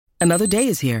Another day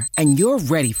is here, and you're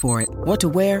ready for it. What to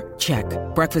wear? Check.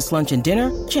 Breakfast, lunch, and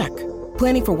dinner? Check.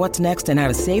 Planning for what's next and how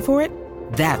to save for it?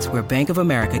 That's where Bank of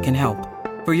America can help.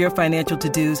 For your financial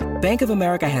to-dos, Bank of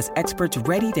America has experts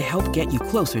ready to help get you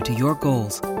closer to your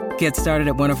goals. Get started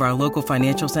at one of our local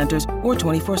financial centers or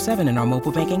 24/7 in our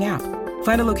mobile banking app.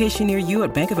 Find a location near you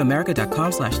at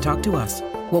bankofamerica.com/talktous.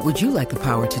 What would you like the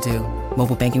power to do?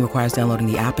 Mobile banking requires downloading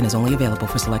the app and is only available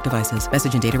for select devices.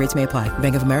 Message and data rates may apply.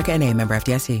 Bank of America N.A., member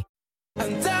FDIC.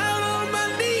 I'm down on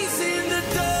my knees in the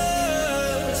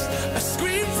dust. I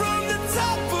scream from the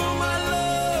top of my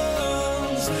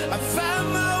lungs. I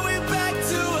found my way back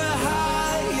to a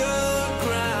higher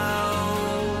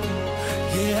ground.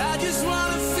 Yeah, I just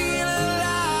want to feel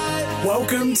alive.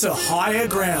 Welcome to Higher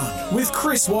Ground with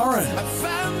Chris Warren. I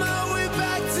found my way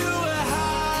back to a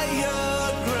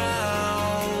higher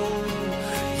ground.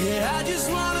 Yeah, I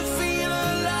just want to feel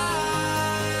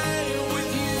alive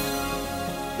with you.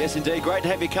 Yes, indeed. Great to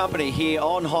have your company here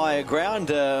on Higher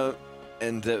Ground.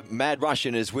 And Mad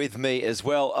Russian is with me as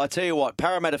well. I tell you what,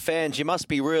 Parramatta fans, you must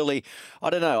be really,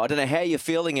 I don't know how you're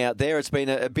feeling out there. It's been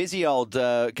a busy old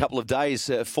couple of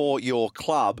days for your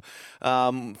club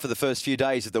for the first few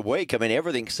days of the week. I mean,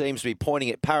 everything seems to be pointing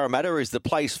at Parramatta. Is the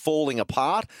place falling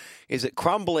apart? Is it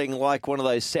crumbling like one of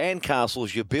those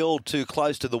sandcastles you build too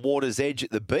close to the water's edge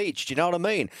at the beach? Do you know what I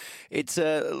mean? It's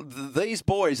these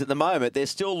boys at the moment, they're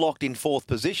still locked in fourth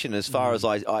position as far as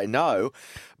I know.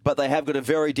 But they have got a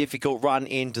very difficult run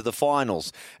into the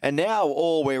finals. And now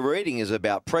all we're reading is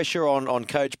about pressure on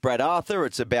Coach Brad Arthur.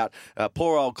 It's about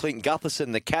poor old Clint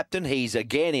Gutherson, the captain. He's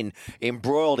again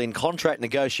embroiled in contract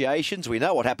negotiations. We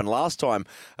know what happened last time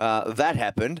that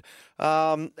happened.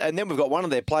 And then we've got one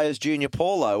of their players, Junior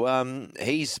Paulo.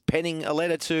 He's penning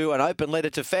an open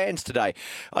letter to fans today.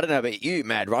 I don't know about you,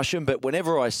 Mad Russian, but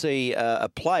whenever I see a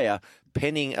player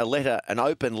penning an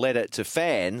open letter to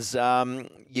fans,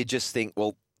 you just think,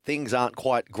 well, things aren't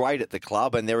quite great at the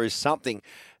club, and there is something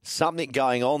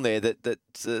going on there that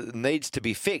needs to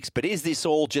be fixed. But is this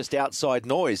all just outside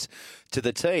noise to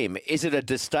the team? Is it a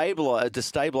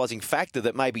destabilising factor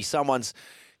that maybe someone's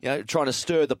trying to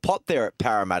stir the pot there at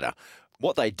Parramatta?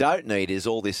 What they don't need is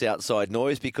all this outside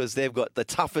noise, because they've got the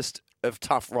toughest of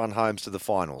tough run homes to the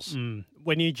finals.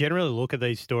 When you generally look at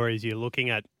these stories, you're looking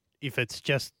at if it's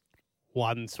just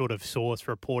one sort of source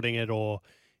reporting it, or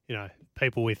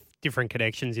people with different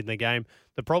connections in the game.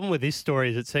 The problem with this story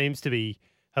is it seems to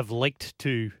have leaked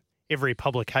to every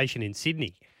publication in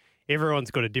Sydney. Everyone's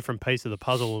got a different piece of the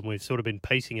puzzle, and we've sort of been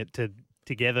piecing it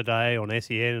together today on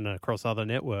SEN and across other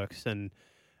networks. And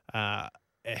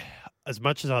as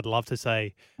much as I'd love to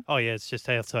say, oh yeah, it's just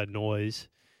outside noise,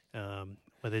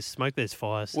 where there's smoke, there's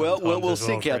fire. Well, we'll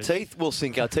sink our teeth. We'll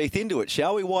sink our teeth into it,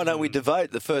 shall we? Why don't we devote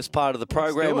the first part of the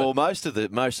program, or most of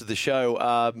the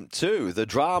show, to the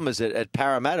dramas at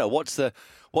Parramatta? What's the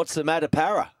matter,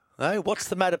 Para? Hey, what's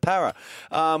the matter, Para?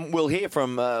 We'll hear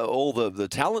from all the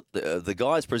talent, the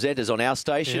guys, presenters on our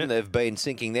station. Yeah. They've been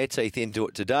sinking their teeth into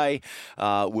it today.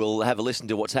 We'll have a listen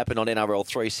to what's happened on NRL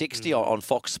 360 on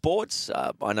Fox Sports.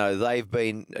 I know they've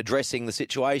been addressing the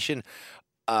situation.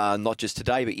 Not just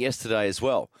today, but yesterday as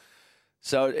well.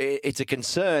 So it's a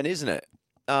concern, isn't it?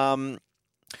 And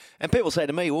people say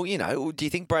to me, well, do you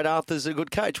think Brad Arthur's a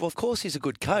good coach? Well, of course he's a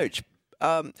good coach.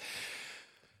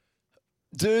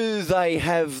 Do they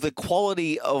have the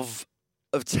quality of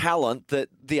talent that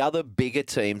the other bigger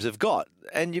teams have got?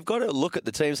 And you've got to look at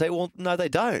the team and say, well, no, they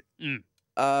don't.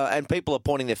 And people are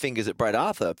pointing their fingers at Brad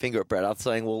Arthur,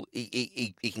 saying, well,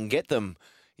 he can get them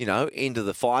into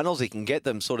the finals. He can get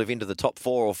them sort of into the top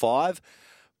 4 or 5,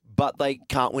 but they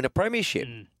can't win a premiership.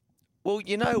 Well,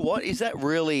 you know what? Is that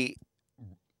really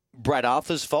Brad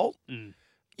Arthur's fault?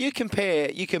 You compare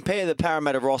the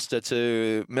Parramatta roster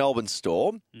to Melbourne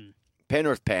Storm,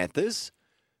 Penrith Panthers,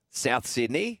 South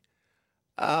Sydney,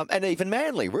 and even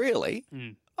Manly, really.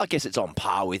 I guess it's on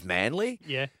par with Manly.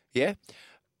 Yeah.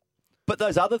 But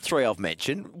those other three I've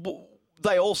mentioned,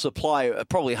 they all supply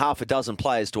probably half a dozen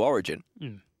players to Origin.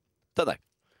 Don't they?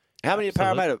 How many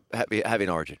Parramatta have in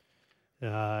Origin?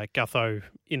 Gutho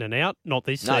in and out, not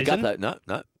this season. Gutho, no.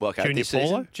 Well, okay, Junior this Paulo?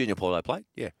 season, Junior Paulo played,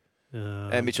 yeah.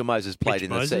 And Mitchell Moses played in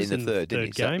the third, didn't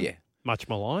he? Game. So, yeah. Much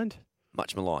maligned.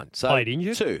 So played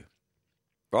injured. 2,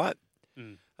 right?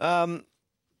 So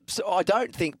I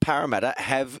don't think Parramatta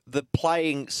have the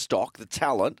playing stock, the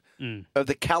talent, of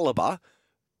the calibre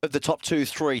of the top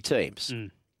 2-3 teams.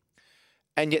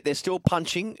 And yet they're still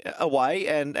punching away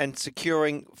and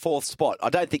securing 4th spot. I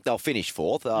don't think they'll finish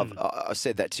 4th. I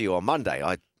said that to you on Monday.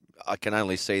 I can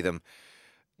only see them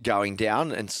going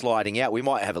down and sliding out. We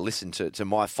might have a listen to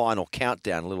my final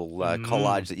countdown, a little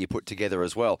collage that you put together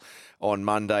as well on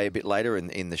Monday a bit later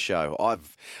in the show.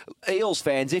 Eels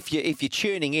fans, if you're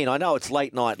tuning in, I know it's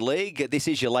Late Night League. This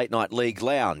is your Late Night League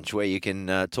lounge where you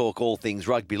can talk all things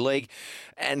rugby league.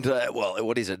 And,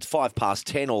 what is it? It's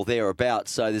 10:05 or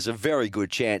thereabouts. So there's a very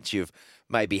good chance you've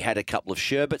maybe had a couple of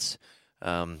sherbets,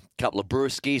 couple of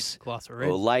brewskis, Glass of red.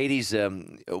 or ladies,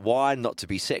 wine, not to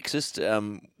be sexist.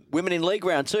 Women in league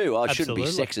round too. I shouldn't be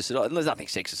Absolutely. sexist at all. There's nothing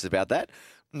sexist about that.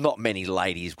 Not many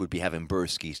ladies would be having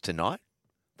brewskis tonight.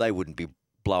 They wouldn't be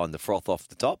blowing the froth off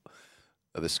the top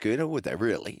of a schooner, would they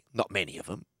really? Not many of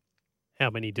them. How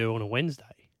many do on a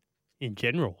Wednesday in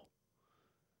general?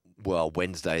 Well,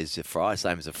 Wednesday's a Friday,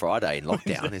 same as a Friday in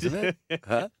lockdown, isn't it?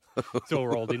 Huh? It's all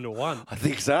rolled into one. I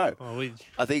think so. Oh,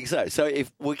 I think so. So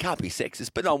if we can't be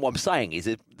sexist, but no, what I'm saying is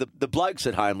that the blokes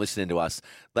at home listening to us,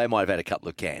 they might have had a couple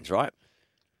of cans, right?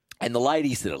 And the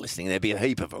ladies that are listening, there'd be a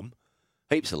heap of them.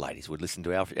 Heaps of ladies would listen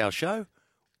to our show,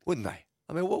 wouldn't they?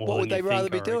 I mean, what More would than they you rather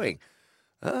think, be I reckon. doing?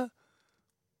 Huh?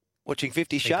 Watching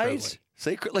 50 Shades?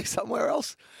 Secretly somewhere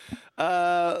else?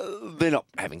 They're not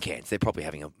having cans. They're probably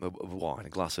having a wine, a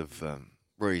glass of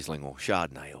Riesling or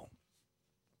Chardonnay or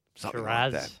something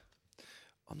like that. Shiraz.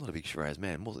 I'm not a big Shiraz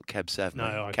man. More than Cab Sav, No,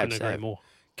 mate. I Cab couldn't agree Sav. more.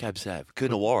 Cab Sav.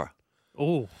 Coonawarra.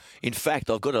 Oh, In fact,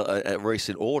 I've got a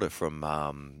recent order from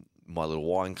my little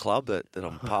wine club that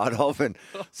I'm part of, and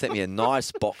sent me a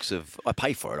nice box of. I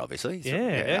pay for it, obviously.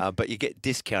 Yeah. But you get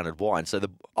discounted wine. So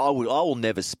I will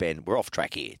never spend. We're off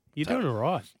track here. you're doing all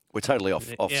right. We're totally off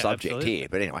Yeah, subject absolutely. here.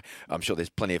 But anyway, I'm sure there's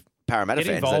plenty of Parramatta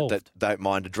Get fans that involved. don't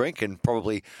mind a drink and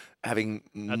probably having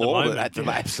the more moment, than at the yeah.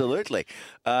 Absolutely.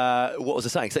 What was I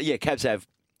saying? So, yeah, Cabs have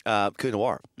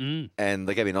Coonawarra, Mm. and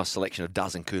they gave me a nice selection of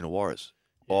dozen Coonawarras.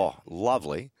 Oh,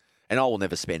 lovely. And I will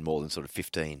never spend more than sort of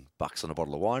 $15 on a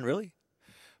bottle of wine, really.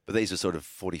 But these are sort of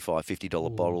 $45, $50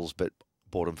 bottles, but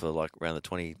bought them for like around the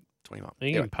 20 mark. Are you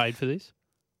Anyway, getting paid for this?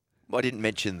 I didn't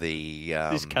mention the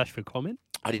This cash for comment?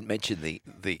 I didn't mention the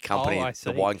company, Oh, I the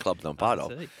see. wine club that I'm part I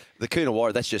of. see. The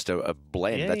Coonawarra, that's just a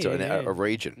blend. Yeah, That's yeah. a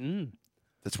region. Mm.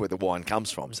 That's where the wine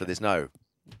comes from. So there's no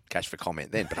cash for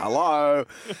comment then. But hello,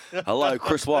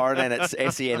 Chris Warren, and it's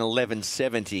SEN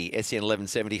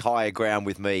 1170, higher ground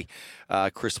with me,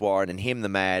 Chris Warren, and him, the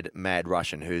mad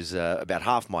Russian, who's about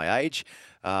half my age.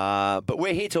 But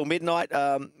we're here till midnight.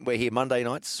 We're here Monday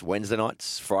nights, Wednesday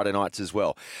nights, Friday nights as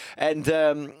well. And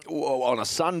on a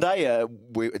Sunday,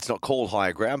 it's not called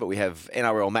Higher Ground, but we have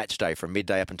NRL Match Day from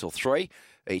midday up until 3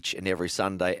 each and every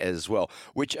Sunday as well.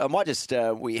 Which I might just,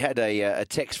 we had a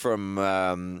text from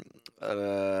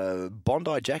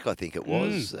Bondi Jack, I think it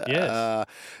was, yes.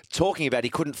 talking about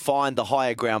he couldn't find the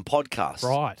Higher Ground podcast.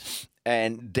 Right.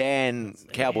 And Dan,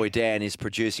 Cowboy Dan, is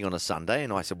producing on a Sunday.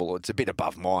 And I said, well, it's a bit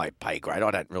above my pay grade.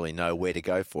 I don't really know where to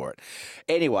go for it.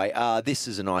 Anyway, this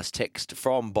is a nice text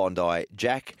from Bondi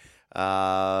Jack.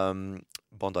 Bondi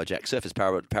Jack, Surfers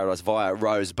Paradise via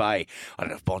Rose Bay. I don't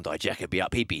know if Bondi Jack would be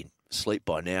up. He'd be asleep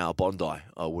by now, Bondi,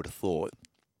 I would have thought.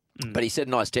 But he said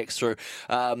a nice text through.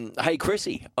 Hey,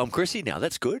 Chrissy. I'm Chrissy now.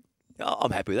 That's good.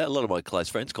 I'm happy with that. A lot of my close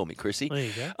friends call me Chrissy. There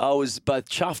you go. I was both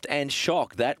chuffed and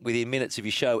shocked that within minutes of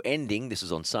your show ending, this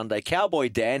was on Sunday, Cowboy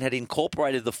Dan had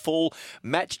incorporated the full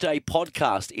Match Day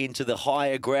podcast into the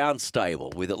Higher Ground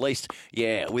stable with at least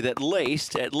half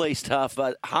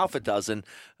a dozen.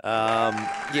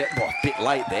 A bit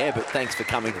late there, but thanks for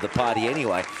coming to the party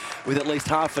anyway. With at least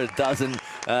half a dozen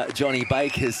Johnny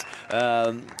Baker's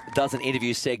dozen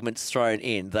interview segments thrown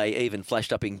in. They even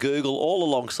flashed up in Google all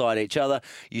alongside each other.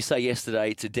 You say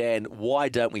yesterday to Dan, why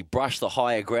don't we brush the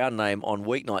Higher Ground name on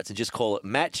weeknights and just call it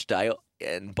Match Day?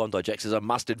 And Bondi Jack says, I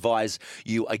must advise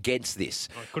you against this.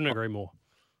 I couldn't agree more.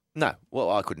 No, well,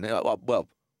 I couldn't. Well,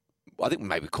 I think we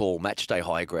maybe call Match Day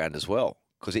Higher Ground as well,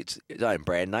 because it's its own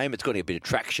brand name. It's got a bit of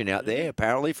traction out there,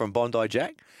 apparently, from Bondi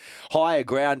Jack. Higher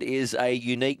Ground is a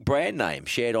unique brand name,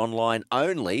 shared online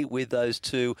only with those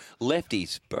two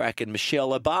lefties, Barack and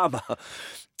Michelle Obama.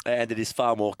 And it is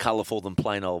far more colourful than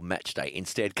plain old Match Day.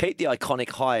 Instead, keep the iconic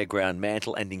Higher Ground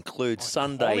mantle and include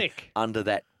Sunday under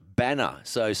that banner.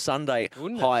 So Sunday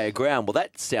Higher Ground. Well,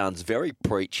 that sounds very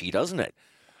preachy, doesn't it?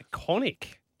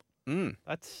 Iconic.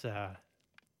 That's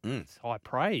high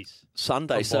praise.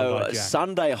 Sunday. From Bondi Jack.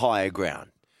 Sunday Higher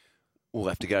Ground. We'll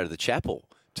have to go to the chapel.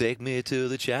 Take me to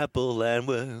the chapel and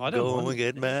we're going to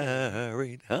get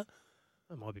married. Huh?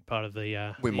 That might be part of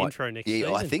the We might. intro next yeah,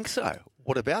 season. I think so.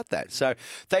 what about that? So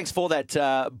thanks for that,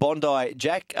 Bondi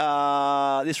Jack.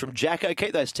 This from Jacko.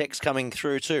 Keep those texts coming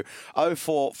through too.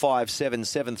 0457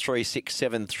 736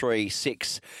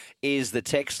 736 is the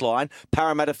text line.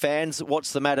 Parramatta fans,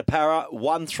 what's the matter, Para?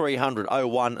 1300 01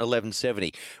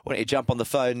 1170. Why don't you jump on the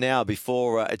phone now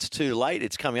before it's too late?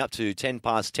 It's coming up to 10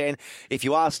 past 10. If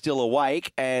you are still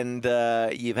awake and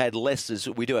you've had less,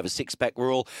 we do have a six-pack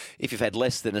rule. If you've had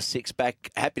less than a six-pack,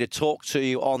 happy to talk to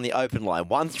you on the open line.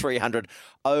 1300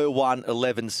 01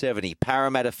 1170.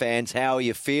 Parramatta fans, how are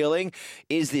you feeling?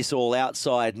 Is this all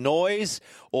outside noise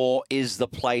or is the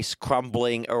place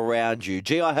crumbling around you?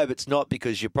 Gee, I hope it's not,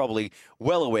 because you're probably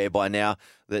well aware by now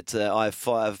that I've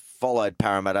followed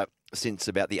Parramatta since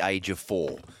about the age of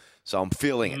 4. So I'm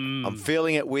feeling it. I'm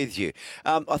feeling it with you.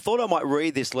 I thought I might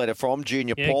read this letter from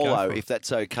Junior Paulo, if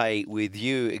that's okay with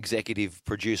you, executive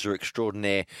producer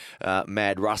extraordinaire,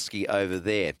 Mad Rusky over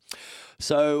there.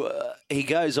 So he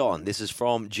goes on. This is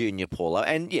from Junior Paulo.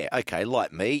 And, yeah, okay,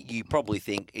 like me, you probably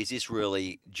think, is this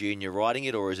really Junior writing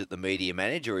it, or is it the media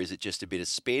manager, or is it just a bit of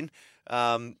spin?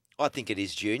 I think it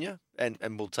is Junior, and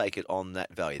we'll take it on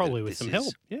that value. Probably with some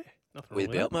help, yeah.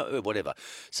 With whatever.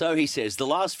 So he says, the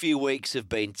last few weeks have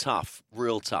been tough,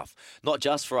 real tough, not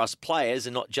just for us players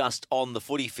and not just on the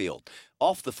footy field,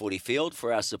 off the footy field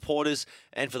for our supporters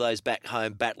and for those back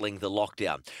home battling the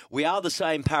lockdown. We are the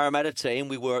same Parramatta team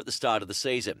we were at the start of the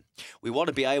season. We want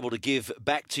to be able to give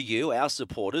back to you, our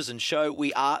supporters, and show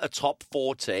we are a top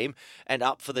 4 team and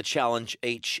up for the challenge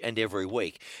each and every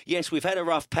week. Yes, we've had a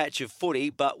rough patch of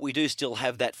footy, but we do still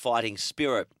have that fighting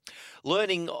spirit.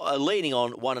 Leaning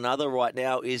on one another right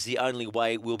now is the only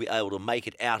way we'll be able to make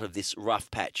it out of this rough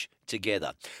patch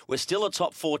together. We're still a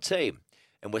top 4 team,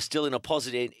 and we're still in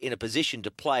a position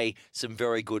to play some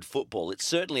very good football. It's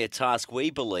certainly a task we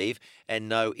believe and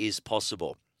know is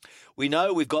possible. We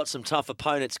know we've got some tough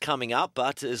opponents coming up,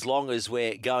 but as long as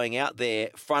we're going out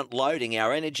there front-loading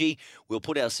our energy, we'll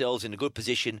put ourselves in a good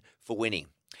position for winning.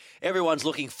 Everyone's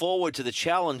looking forward to the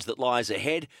challenge that lies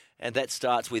ahead, and that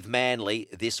starts with Manly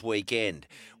this weekend.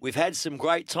 We've had some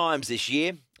great times this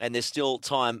year, and there's still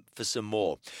time for some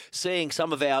more. Seeing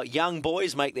some of our young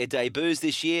boys make their debuts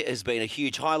this year has been a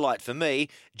huge highlight for me.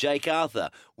 Jake Arthur,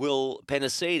 Will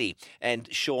Penasini, and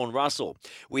Sean Russell.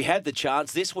 We had the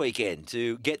chance this weekend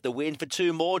to get the win for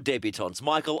 2 more debutants.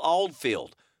 Michael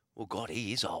Oldfield. Well, God,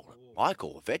 he is old.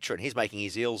 Michael, a veteran, he's making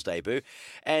his Eels debut.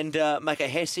 And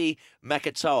Makahesi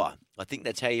Makatoa. I think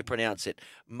that's how you pronounce it.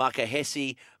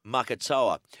 Makahesi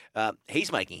Makatoa.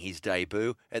 He's making his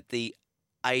debut at the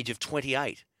age of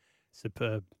 28.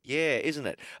 Superb. Yeah, isn't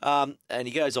it? And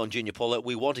he goes on, Junior Paulo,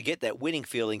 we want to get that winning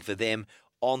feeling for them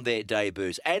on their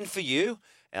debuts. And for you,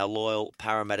 our loyal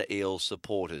Parramatta Eels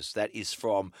supporters. That is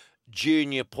from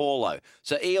Junior Paulo.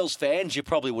 So Eels fans, you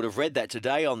probably would have read that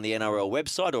today on the NRL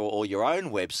website or your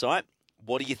own website.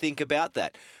 What do you think about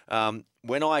that?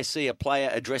 When I see a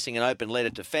player addressing an open letter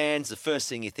to fans, the first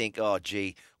thing you think, oh,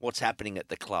 gee, what's happening at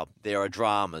the club? There are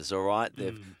dramas, all right?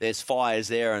 There's fires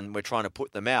there and we're trying to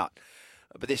put them out.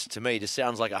 But this, to me, just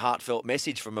sounds like a heartfelt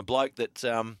message from a bloke that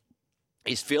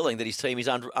is feeling that his team is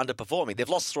underperforming. They've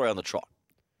lost 3 on the trot.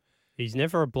 He's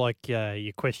never a bloke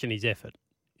you question his effort,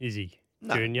 is he,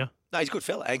 No. Junior? No, he's a good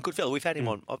fella, and good fella. We've had him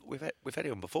on. We've had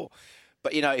him on before.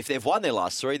 But you know, if they've won their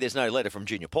last 3, there's no letter from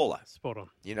Junior Paulo. Spot on.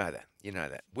 You know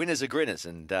that. Winners are grinners,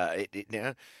 and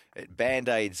it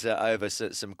band-aids over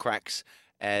some cracks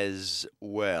as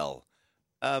well.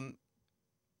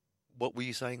 What were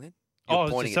you saying then? You're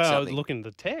pointing at I was something. looking at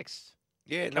the text.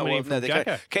 Yeah,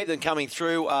 Jacko. Keep them coming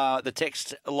through. The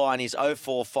text line is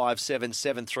 0457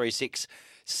 736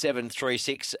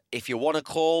 736. If you want to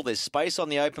call, there's space on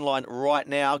the open line right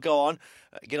now. Go on,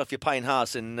 get off your Payne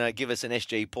Haas and give us an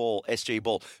SG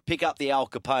ball. Pick up the Al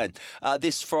Capone.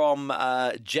 This from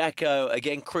Jacko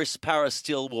again. Chris Parra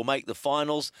still will make the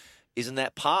finals. Isn't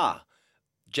that par?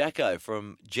 Jacko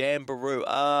from Jamboree.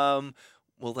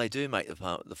 Well, they do make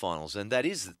the finals, and that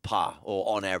is par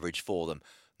or on average for them.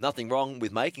 Nothing wrong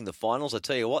with making the finals. I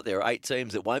tell you what, there are 8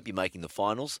 teams that won't be making the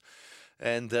finals.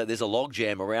 And there's a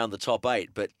logjam around the top 8.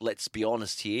 But let's be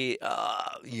honest here,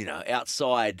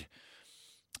 outside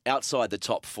the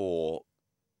top 4,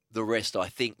 the rest, I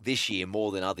think, this year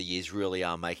more than other years really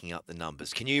are making up the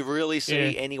numbers. Can you really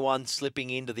see anyone slipping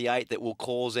into the 8 that will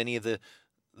cause any of the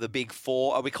big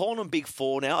 4? Are we calling them big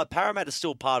 4 now? Are Parramatta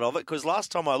still part of it? Because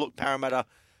last time I looked, Parramatta are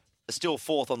still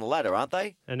 4th on the ladder, aren't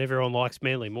they? And everyone likes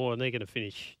Manly more, and they're going to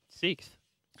finish 6th.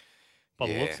 By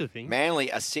the looks of things.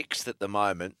 Manly are 6th at the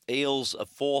moment. Eels are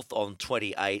 4th on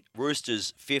 28.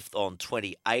 Roosters 5th on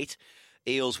 28.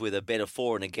 Eels with a better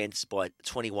for and against by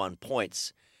 21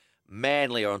 points.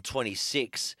 Manly are on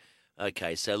 26.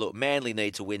 Okay, so look, Manly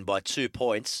need to win by 2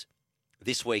 points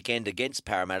this weekend against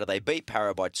Parramatta. They beat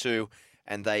Parra by 2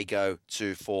 and they go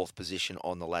to 4th position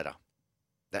on the ladder.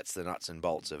 That's the nuts and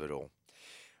bolts of it all.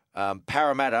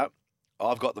 Parramatta,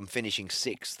 I've got them finishing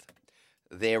 6th.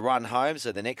 Their run home,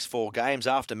 so the next 4 games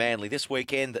after Manly this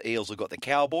weekend, the Eels have got the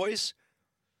Cowboys.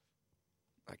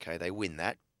 Okay, they win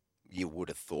that, you would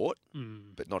have thought,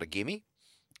 but not a gimme.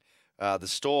 The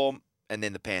Storm and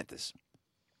then the Panthers.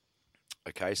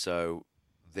 Okay, so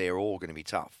they're all going to be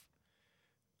tough.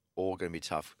 All going to be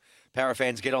tough. Para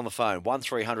fans, get on the phone,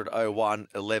 1300 01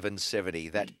 1170.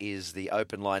 That is the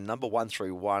open line number,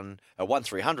 1300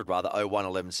 01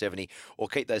 1170. Or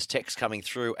keep those texts coming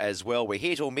through as well. We're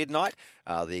here till midnight.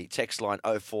 The text line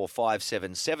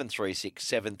 0457 736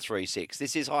 736.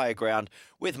 This is Higher Ground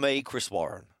with me, Chris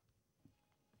Warren.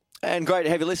 And great to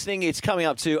have you listening. It's coming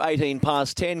up to 18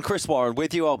 past 10. Chris Warren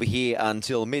with you. I'll be here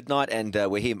until midnight, and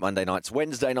we're here Monday nights,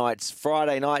 Wednesday nights,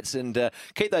 Friday nights, and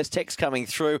keep those texts coming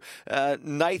through.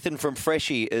 Nathan from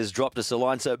Freshie has dropped us a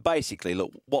line. So basically,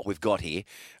 look, what we've got here,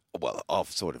 well,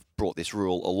 I've sort of brought this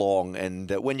rule along,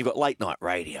 and when you've got late night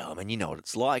radio, I mean, you know what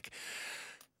it's like.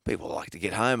 People like to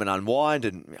get home and unwind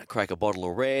and crack a bottle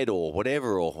of red or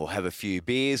whatever, or have a few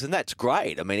beers, and that's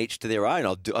great. I mean, each to their own.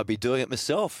 I'd be doing it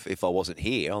myself if I wasn't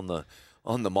here on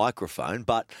the microphone.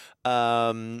 But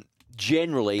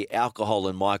generally, alcohol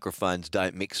and microphones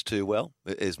don't mix too well,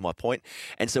 is my point.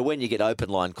 And so when you get open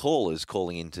line callers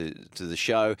calling into the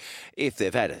show, if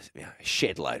they've had a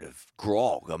shed load of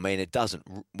grog, I mean, it doesn't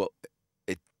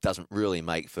really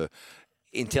make for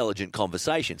intelligent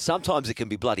conversation. Sometimes it can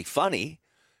be bloody funny.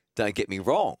 Don't get me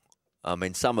wrong. I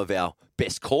mean, some of our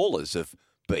best callers have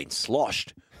been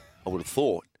sloshed, I would have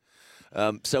thought.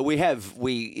 So we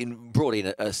brought in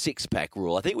a 6-pack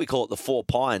rule. I think we call it the Four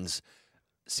Pines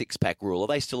 6-pack rule. Are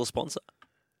they still a sponsor?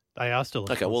 They are still a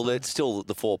sponsor. Okay, well, it's still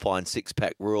the Four Pines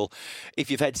 6-pack rule.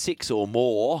 If you've had 6 or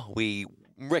more, we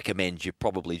recommend you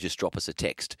probably just drop us a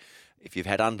text. If you've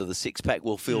had under the 6-pack,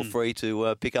 well, feel free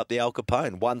to pick up the Al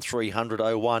Capone, 1300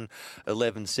 01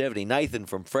 1170. Nathan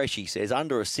from Freshie says,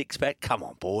 under a 6-pack, come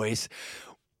on, boys.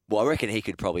 Well, I reckon he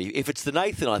could probably, if it's the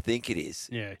Nathan I think it is.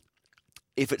 Yeah.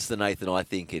 If it's the Nathan I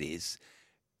think it is,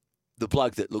 the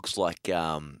bloke that looks like,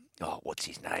 what's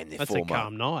his name? That's a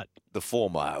calm night. The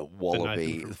former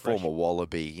Wallaby,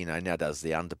 now does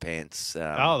the underpants.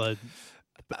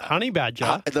 The Honey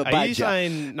Badger. The Are Badger. you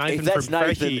saying Nathan from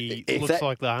Freshie looks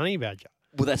like the Honey Badger?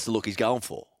 Well, that's the look he's going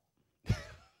for.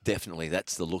 Definitely,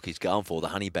 that's the look he's going for, the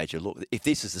Honey Badger look. If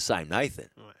this is the same Nathan,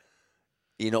 Right.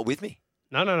 You're not with me?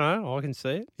 No. I can see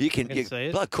it. You can see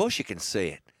it. Well, of course you can see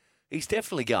it. He's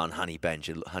definitely going Honey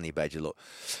Badger look.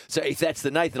 So if that's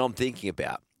the Nathan I'm thinking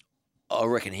about, I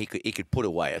reckon he could put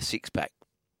away a 6-pack.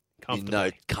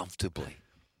 Comfortably.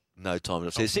 No time at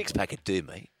all. So a 6-pack would do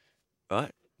me,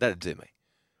 right? That'd do me.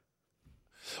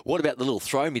 What about the little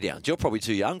throw-me-downs? You're probably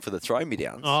too young for the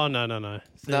throw-me-downs. Oh, no. No.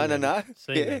 Seen them.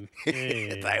 Yeah.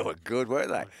 Yeah. They were good, weren't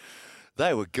they?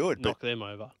 They were good. Knock them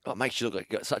over. It makes you look like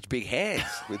you've got such big hands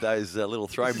with those little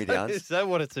throw-me-downs. Is that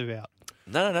what it's about?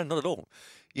 No, not at all.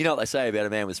 You know what they say about a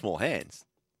man with small hands,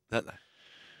 don't they?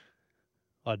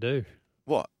 I do.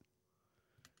 What?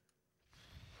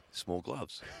 Small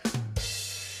gloves.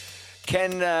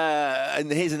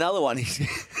 And here's another one.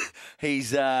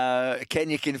 He's can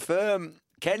you confirm?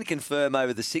 Can confirm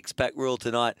over the 6-pack rule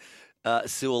tonight.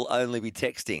 Sue will only be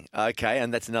texting. Okay,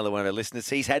 and that's another one of our listeners.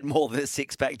 He's had more than a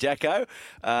 6-pack, Jacko,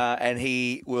 and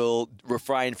he will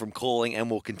refrain from calling and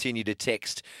will continue to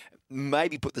text.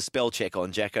 Maybe put the spell check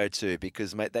on Jacko too,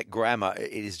 because mate, that grammar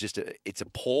it's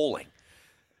appalling.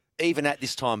 Even at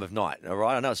this time of night, all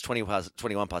right. I know it's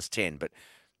 21 past 10, but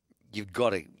you've got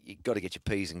to get your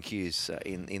P's and Q's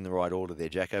in the right order there,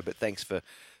 Jacko. But thanks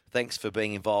for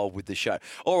being involved with the show.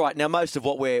 All right, now most of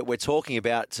what we're talking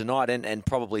about tonight and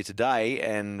probably today,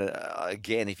 and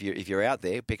again, if you're out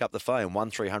there, pick up the phone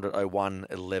 1300 01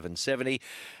 1170.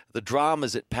 The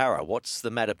dramas at Para. What's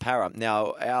the matter, Para?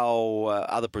 Now our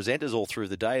other presenters all through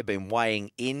the day have been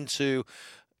weighing into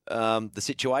the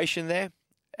situation there.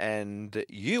 And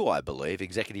you, I believe,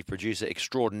 executive producer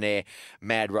extraordinaire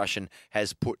Mad Russian,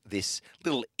 has put this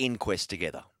little inquest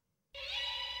together.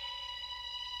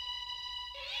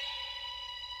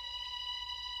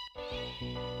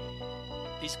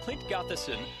 Is Clint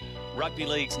Gutherson Rugby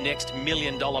League's next $1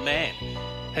 million man?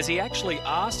 Has he actually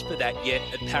asked for that yet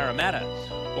at Parramatta?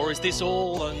 Or is this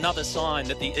all another sign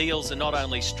that the Eels are not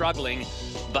only struggling,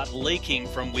 but leaking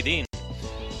from within?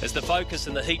 As the focus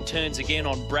and the heat turns again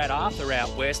on Brad Arthur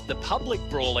out west, the public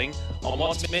brawling on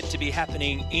what's meant to be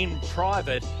happening in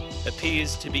private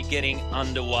appears to be getting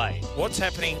underway. What's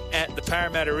happening at the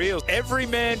Parramatta Eels? Every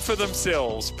man for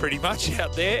themselves, pretty much,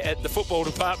 out there at the football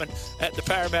department at the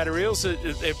Parramatta Eels.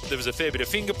 There was a fair bit of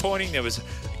finger pointing. There was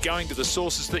going to the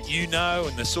sources that you know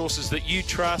and the sources that you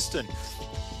trust and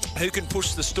who can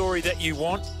push the story that you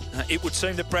want. It would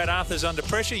seem that Brad Arthur's under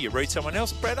pressure. You read someone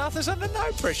else, Brad Arthur's under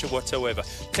no pressure whatsoever.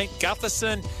 Clint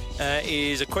Gutherson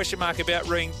is a question mark about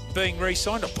being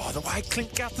re-signed. Oh, by the way,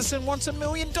 Clint Gutherson wants $1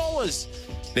 million.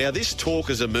 Now, this talk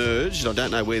has emerged, I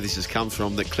don't know where this has come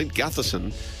from, that Clint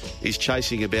Gutherson is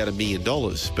chasing about $1 million.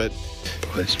 But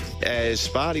as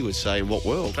Sparty would say, in what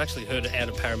world? I've actually heard it out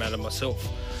of Parramatta myself,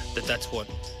 that's what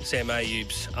Sam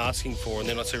Ayoub's asking for, and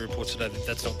then I see reports today that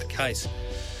that's not the case.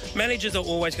 Managers are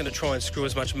always going to try and screw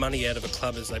as much money out of a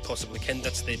club as they possibly can.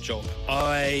 That's their job.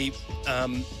 I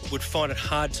would find it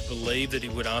hard to believe that he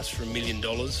would ask for $1 million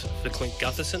for Clint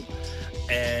Gutherson,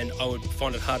 and I would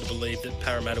find it hard to believe that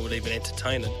Parramatta would even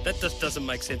entertain it. That just doesn't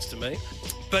make sense to me.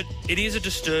 But it is a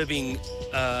disturbing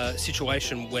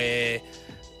situation where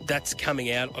that's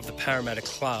coming out of the Parramatta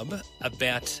club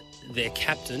about their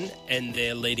captain and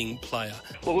their leading player.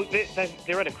 Well,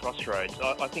 they're at a crossroads.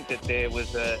 I think that there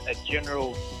was a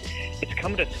general... It's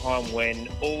come at a time when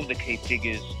all the key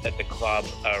figures at the club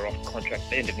are off contract at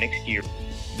the end of next year.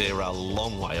 They're a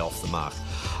long way off the mark.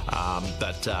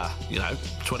 But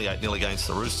 28-0 against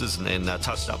the Roosters and then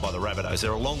touched up by the Rabbitohs.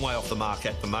 They're a long way off the mark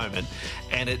at the moment.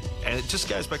 And it just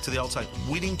goes back to the old saying,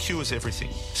 winning cures everything.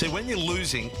 See, when you're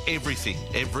losing everything,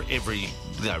 every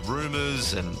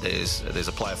rumours, and there's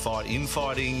a player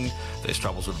infighting, there's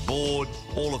troubles with the board,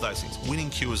 all of those things.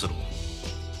 Winning cures it all.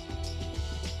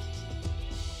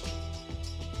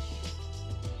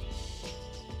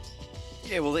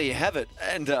 Yeah, well, there you have it.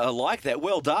 And I like that.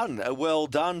 Well done. Well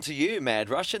done to you, Mad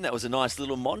Russian. That was a nice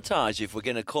little montage, if we're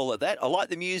going to call it that. I like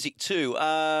the music too.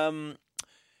 Where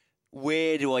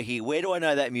do I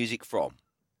know that music from?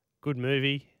 Good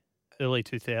movie. Early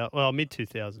 2000s. Well,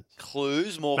 mid-2000s.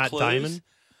 Clues? More Matt clues? Damon.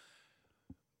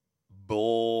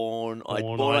 Born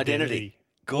Identity.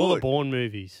 Good. All the Bourne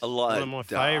movies. One of my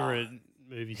favourite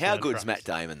movies. How good's Matt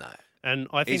Damon, though? And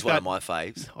I think he's one of my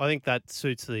faves. I think that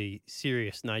suits the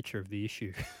serious nature of the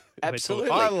issue. Absolutely.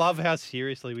 I love how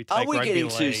seriously we take rugby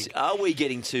league. Are we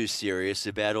getting too serious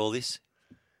about all this?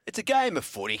 It's a game of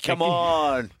footy. Come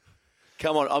on.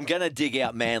 Come on. I'm going to dig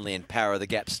out Manly and Para, the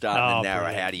gap starting to narrow.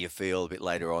 Brilliant. How do you feel a bit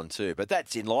later on too? But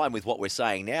that's in line with what we're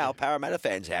saying now. Parramatta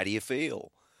fans, how do you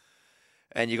feel?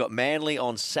 And you got Manly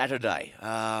on Saturday.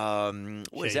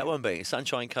 Where's that one being?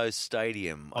 Sunshine Coast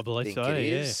Stadium. I believe think so, it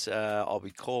is. I'll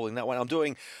be calling that one. I'm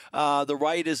doing the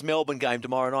Raiders-Melbourne game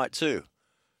tomorrow night too.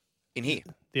 In here.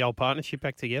 The old partnership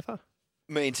back together?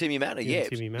 Me and Timmy Manor, Yeah,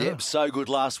 Timmy Manor. Yep, so good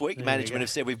last week. There Management you go. have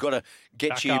said we've got to get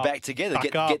Back you up. back together, Back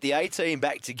get up. the A-team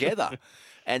back together.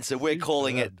 And so we're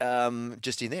calling it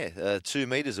just in there, 2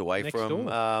 metres away Next from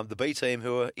door. the B team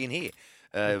who are in here.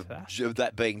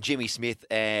 That being Jimmy Smith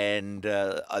and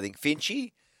I think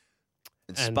Finchy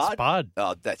and Spud.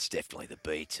 Oh, that's definitely the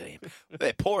B team.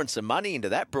 They're pouring some money into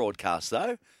that broadcast,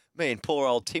 though. Me and poor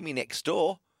old Timmy next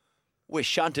door, we're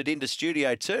shunted into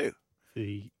Studio 2.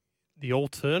 The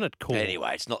alternate call.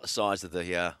 Anyway, it's not the size of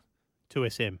the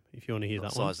 2SM, if you want to hear not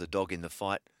that the one. size of the dog in the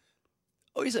fight.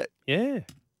 Oh, is it? Yeah.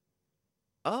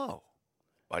 Oh,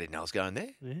 I didn't know I was going there.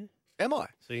 Yeah. Am I?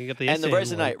 So you can get the and the SM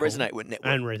Resonate call. Network.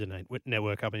 And Resonate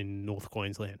Network up in North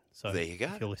Queensland. So there you go.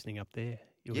 If you're listening up there,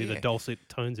 you'll hear Yeah. the dulcet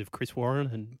tones of Chris Warren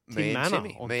and Tim Me and Manor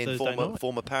Timmy, on me and Thursday night.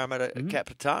 former Parramatta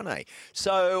Capitane.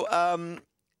 So,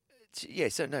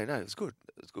 so no, it was good.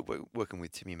 It was good working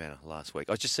with Timmy Manor last week.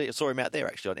 I just saw him out there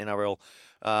actually on NRL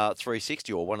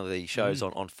 360 or one of the shows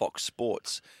on Fox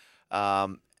Sports.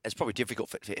 It's probably difficult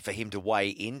for him to weigh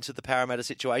into the Parramatta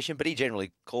situation, but he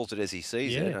generally calls it as he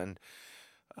sees it. And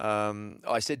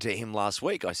I said to him last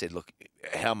week, I said, look,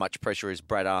 how much pressure is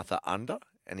Brad Arthur under?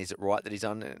 And is it right that he's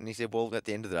under? And he said, well, at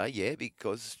the end of the day, yeah,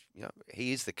 because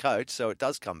he is the coach, so it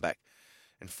does come back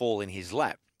and fall in his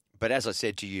lap. But as I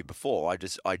said to you before,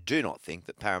 I do not think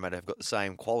that Parramatta have got the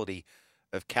same quality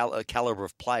of calibre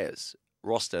of players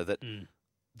roster that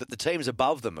the teams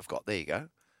above them have got. There you go,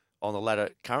 on the ladder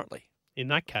currently. In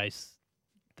that case,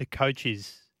 the coach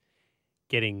is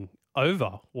getting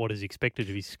over what is expected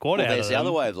of his squad. Well, out there's of the them.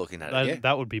 other way of looking at it.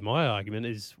 That would be my argument: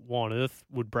 is why on earth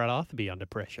would Brad Arthur be under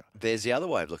pressure? There's the other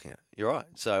way of looking at it. You're right.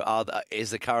 So is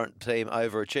the current team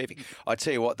overachieving? I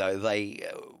tell you what, though,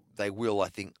 they will, I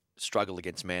think, struggle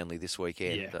against Manly this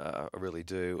weekend. I really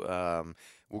do.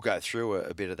 We'll go through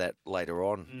a bit of that later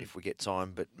on if we get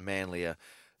time. But Manly are,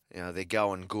 they're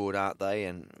going good, aren't they?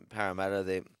 And Parramatta,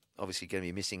 they're obviously going to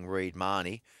be missing Reid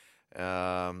Marnie,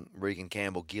 Regan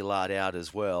Campbell Gillard out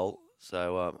as well.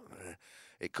 So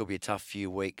it could be a tough few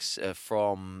weeks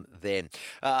from then.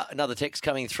 Another text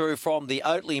coming through from the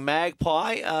Oatley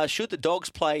Magpie. Should the Dogs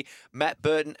play Matt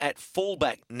Burton at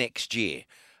fullback next year?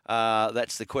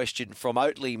 That's the question from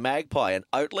Oatley Magpie. And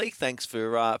Oatley, thanks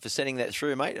for sending that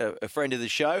through, mate. A friend of the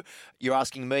show. You're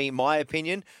asking me my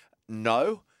opinion.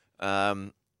 No.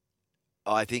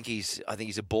 I think he's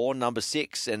a born number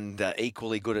 6 and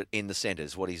equally good in the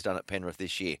centres, what he's done at Penrith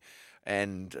this year.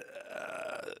 And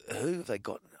who have they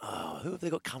got? Who have they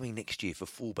got coming next year for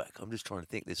fullback? I'm just trying to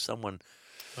think. There's someone.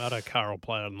 Ardo Carr will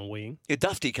play on the wing. Yeah,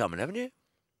 Dufty coming, haven't you?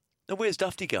 Now, where's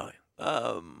Dufty going?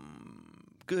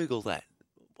 Google that.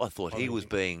 I thought he was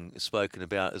being spoken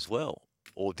about as well.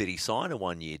 Or did he sign a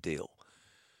 1-year deal?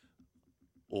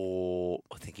 Or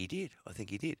I think he did.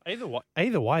 Either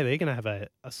way, they're going to have a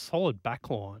solid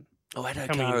back line. Oh, Addo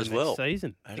coming Carr in as the well. Next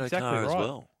season. Addo Exactly Carr right. as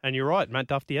well. And you're right, Matt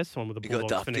Dufty has signed with the You got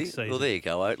Bulldogs for Dufty. next season. Well, there you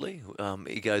go, Oatley.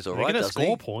 He goes all They're right. going to doesn't score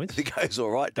he? points. He goes all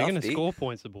right. They're going to Dufty. score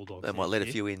points, the Bulldogs. They might let a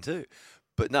few in too.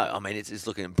 But no, I mean, it's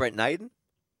looking at Brent Naden,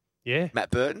 Yeah. Matt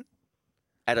Burton,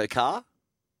 Addo Carr,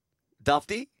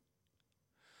 Dufty.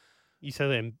 You say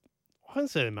them. I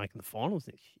wouldn't say they're making the finals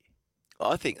next year.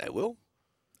 I think they will.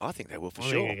 For I think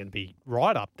sure. they're going to be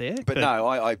right up there. But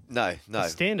no, no. The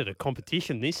standard of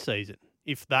competition this season,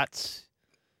 if that's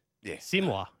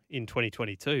similar in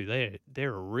 2022,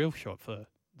 they're a real shot for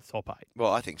the top 8.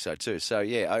 Well, I think so too. So,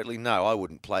 yeah, Oatley, no, I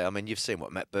wouldn't play. I mean, you've seen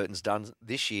what Matt Burton's done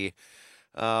this year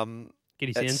Get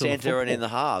his at hands on the centre and in football.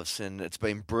 the halves, and it's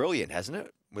been brilliant, hasn't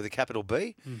it, with a capital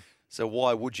B? So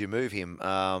why would you move him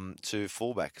to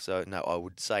fullback? So, no, I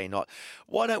would say not.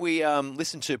 Why don't we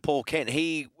listen to Paul Kent?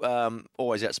 He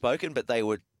always outspoken, but they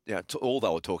were all they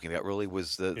were talking about really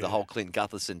was the whole Clint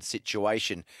Gutherson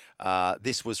situation.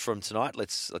 This was from tonight.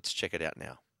 Let's check it out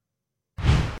now.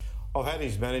 I've had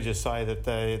his manager say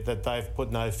that they've put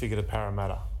no figure to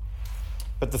Parramatta,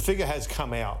 but the figure has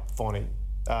come out, Fonny.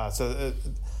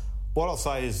 What I'll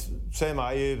say is Sam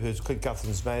Ayub, who's Clint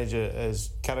Gutherson's manager,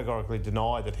 has categorically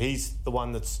denied that he's the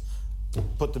one that's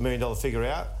put the $1 million figure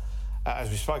out. As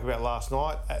we spoke about last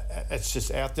night, it's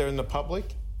just out there in the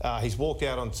public. He's walked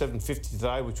out on $750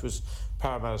 today, which was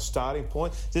Parramatta's starting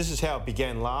point. This is how it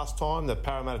began last time, that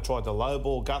Parramatta tried to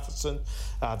lowball Gutherson.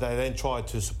 They then tried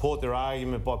to support their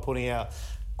argument by putting out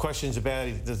questions about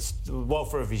the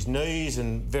welfare of his knees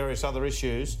and various other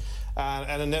issues,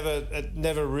 and it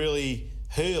never really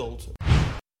healed.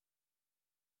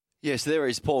 Yes, there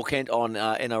is Paul Kent on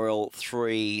NRL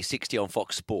 360 on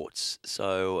Fox Sports.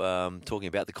 So talking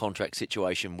about the contract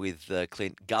situation with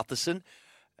Clint Gutherson,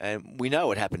 and we know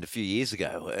what happened a few years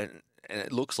ago, and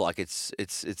it looks like it's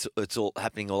all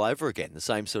happening all over again. The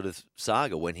same sort of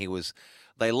saga when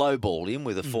they lowballed him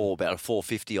with about a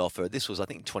 $450 offer. This was, I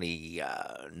think,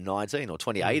 2019 or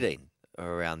 2018,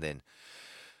 around then.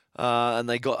 And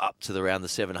they got up to around the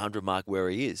 700 mark where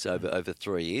he is over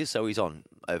 3 years. So he's on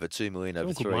over $2 million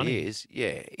over 3 years.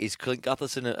 Yeah. Is Clint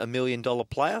Gutherson a $1 million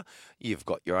player? You've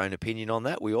got your own opinion on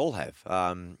that. We all have.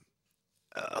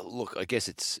 Look, I guess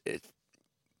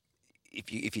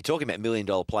if you're talking about $1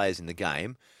 million players in the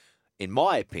game, in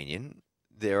my opinion,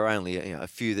 there are only a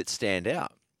few that stand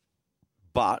out.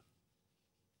 But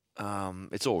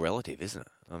it's all relative, isn't it?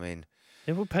 I mean,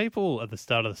 there were people at the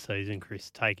start of the season, Chris,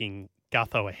 taking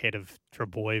Gutho ahead of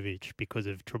Trbojevic because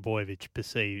of Trbojevic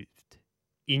perceived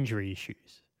injury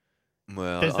issues.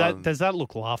 Well, does that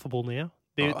look laughable now?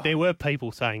 There were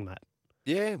people saying that.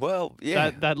 Yeah, well,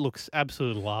 yeah. That looks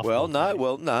absolutely laughable.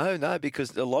 No,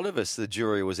 because a lot of us, the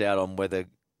jury was out on whether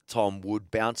Tom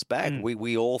would bounce back.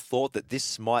 We all thought that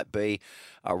this might be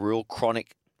a real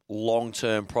chronic,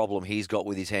 long-term problem he's got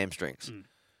with his hamstrings.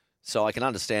 So I can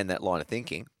understand that line of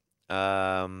thinking.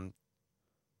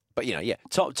 But,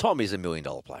 Tom is a $1 million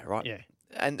player, right? Yeah.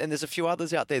 And there's a few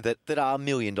others out there that are $1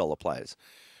 million players.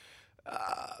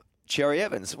 Cherry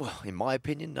Evans, well, in my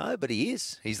opinion, no, but he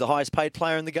is. He's the highest paid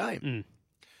player in the game.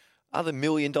 Other $1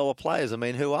 million players, I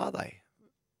mean, who are they?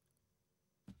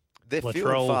 They're few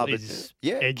and far is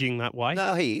edging that way.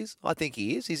 No, he is. I think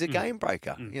he is. He's a game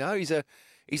breaker.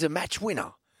 He's a match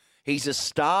winner. He's a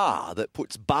star that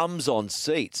puts bums on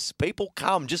seats. People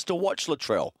come just to watch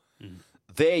Latrell.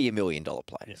 They're your $1 million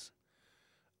players.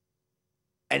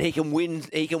 And he can win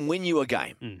you a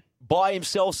game by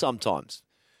himself sometimes.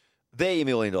 They're your $1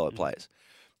 million players.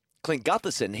 Clint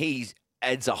Gutherson, he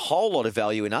adds a whole lot of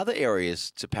value in other areas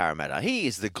to Parramatta. He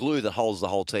is the glue that holds the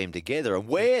whole team together, and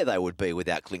where they would be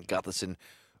without Clint Gutherson,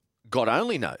 God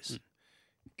only knows.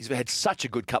 He's had such a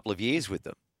good couple of years with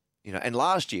them, and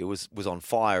last year was on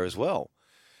fire as well.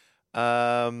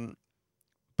 But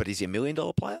is he a $1 million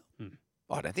player?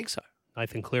 I don't think so.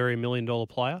 Nathan Cleary, $1 million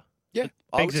player. Yeah,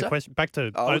 I Begs would the say. question back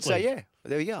to I would Oatley. say, yeah.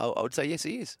 There you go. I would say, yes,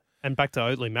 he is. And back to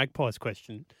Oatley Magpies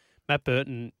question. Matt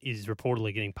Burton is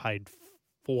reportedly getting paid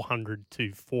 400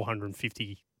 to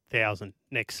 450,000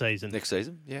 next season. Next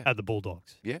season, yeah. At the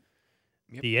Bulldogs. Yeah.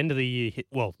 Yep. The end of the year,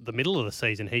 well, the middle of the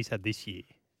season he's had this year.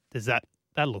 Does that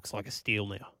looks like a steal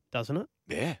now, doesn't it?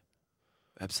 Yeah,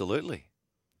 absolutely.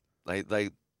 They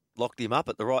locked him up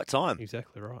at the right time.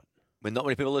 Exactly right. When not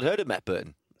many people had heard of Matt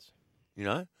Burton. You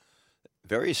know,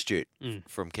 very astute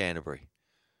from Canterbury.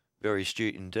 Very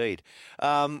astute indeed.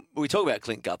 We talk about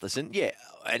Clint Gutherson, yeah,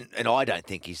 and I don't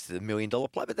think he's the $1 million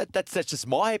player, but that's just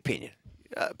my opinion.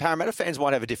 Parramatta fans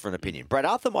might have a different opinion. Brad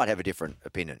Arthur might have a different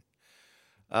opinion.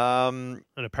 And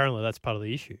apparently that's part of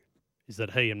the issue, is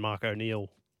that he and Mark O'Neill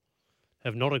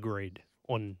have not agreed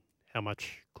on how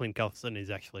much Clint Gutherson is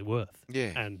actually worth.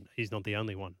 Yeah. And he's not the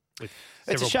only one.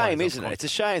 It's a shame, isn't it? It's a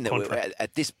shame that we're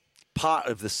at this part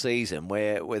of the season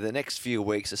where the next few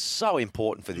weeks are so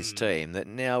important for this team that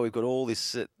now we've got all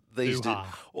this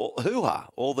hoo-ha,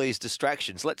 all these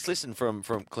distractions. Let's listen from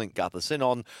Clint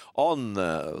Gutherson on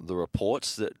the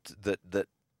reports that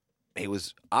he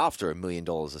was after $1 million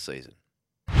a season.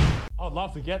 I'd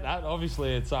love to get that.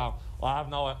 Obviously, it's I have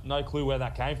no clue where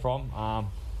that came from.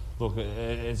 Look,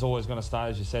 it's always going to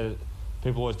start, as you said.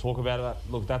 People always talk about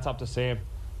it. Look, that's up to Sam,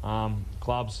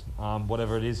 clubs,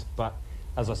 whatever it is. But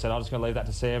as I said, I'm just going to leave that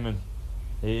to Sam, and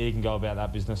he can go about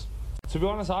that business. To be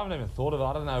honest, I haven't even thought of it.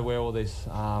 I don't know where all this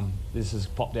has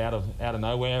popped out of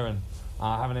nowhere, and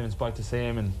I haven't even spoke to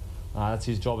Sam, and that's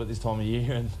his job at this time of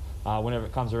year, and whenever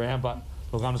it comes around. But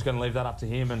look, I'm just going to leave that up to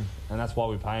him, and that's why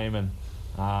we pay him. And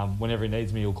whenever he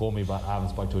needs me, he'll call me, but I haven't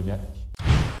spoke to him yet.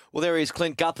 Well, there is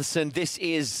Clint Gutherson. This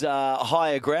is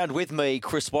Higher Ground with me,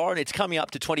 Chris Warren. It's coming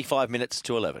up to 25 minutes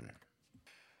to 11.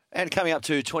 And coming up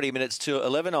to 20 minutes to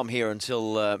 11, I'm here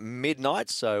until midnight,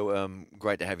 so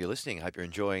great to have you listening. I hope you're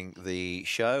enjoying the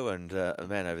show. And a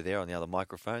man over there on the other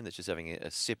microphone that's just having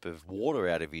a sip of water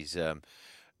out of his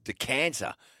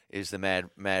decanter is the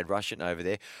Mad Russian over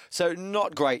there. So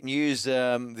not great news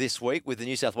this week with the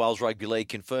New South Wales Rugby League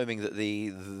confirming that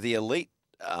the elite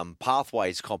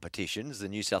pathways competitions, the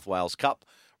New South Wales Cup,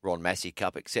 Ron Massey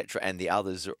Cup, etc., and the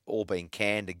others are all being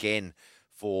canned again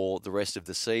for the rest of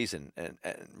the season. And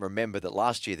remember that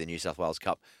last year, the New South Wales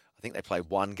Cup, I think they played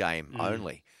one game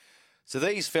only. So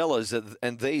these fellas,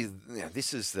 and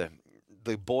this is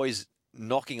the boys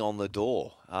knocking on the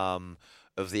door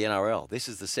of the NRL. This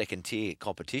is the second tier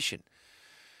competition.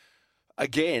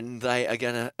 Again, they are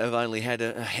going to have only had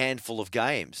a handful of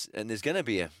games, and there's going to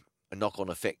be a knock-on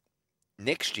effect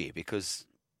next year because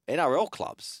NRL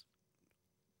clubs,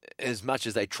 as much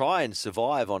as they try and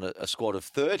survive on a squad of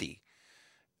 30,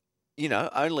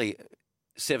 only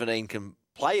 17 can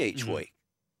play each week.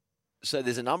 So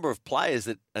there's a number of players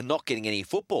that are not getting any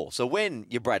football. So when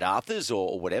your Brad Arthurs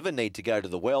or whatever need to go to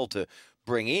the well to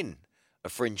bring in a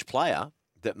fringe player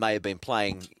that may have been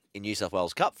playing in New South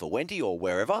Wales Cup for Wenty or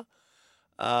wherever,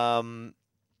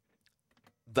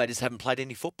 they just haven't played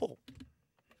any football.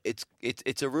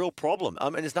 It's a real problem.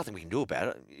 I mean, there's nothing we can do about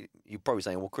it. You're probably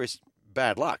saying, well, Chris,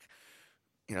 bad luck.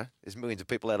 There's millions of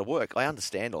people out of work. I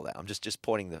understand all that. I'm just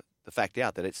pointing the fact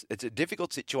out that it's a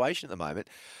difficult situation at the moment.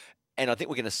 And I think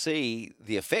we're going to see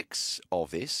the effects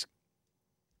of this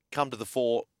come to the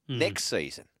fore next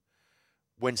season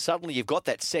when suddenly you've got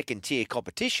that second-tier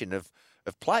competition of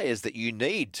players that you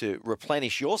need to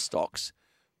replenish your stocks,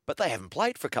 but they haven't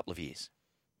played for a couple of years,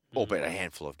 albeit a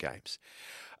handful of games.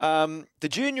 The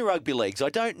junior rugby leagues, I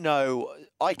don't know.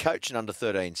 I coach an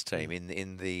under-13s team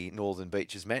in the Northern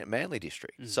Beaches Manly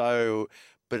district. So,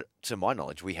 but to my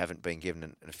knowledge, we haven't been given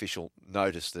an official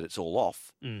notice that it's all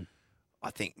off. I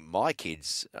think my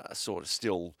kids are sort of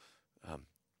still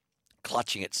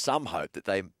clutching at some hope that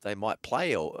they might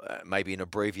play or maybe an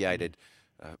abbreviated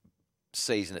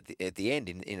season at the end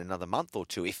in another month or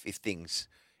two if things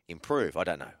improve. I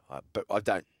don't know. But I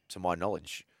don't, to my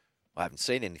knowledge, I haven't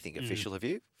seen anything official. Have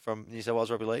you, from New South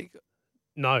Wales Rugby League?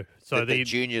 No. So the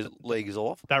junior league is all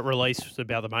off? That release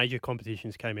about the major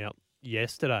competitions came out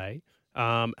yesterday.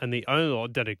 And I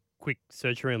did a quick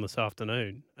search around this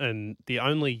afternoon, and the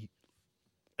only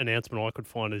announcement I could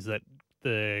find is that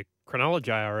the Cronulla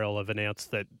JRL have announced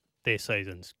that their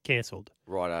season's cancelled.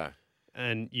 Righto.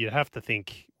 And you'd have to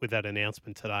think with that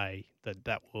announcement today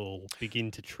that will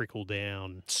begin to trickle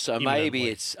down. So maybe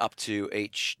it's up to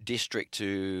each district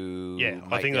to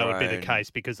I think that would be the case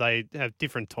because they have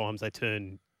different times. They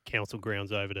turn council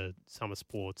grounds over to summer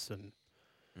sports and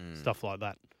stuff like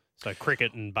that. So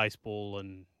cricket and baseball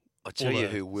and I'll tell you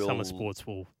who will summer sports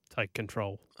will take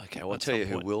control. Okay, well, I'll tell you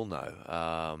who will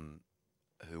know.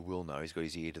 who will know, he's got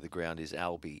his ear to the ground, is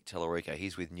Albie Tellerico.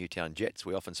 He's with Newtown Jets.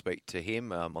 We often speak to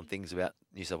him on things about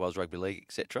New South Wales Rugby League,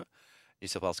 etc. New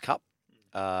South Wales Cup.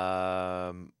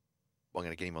 I'm going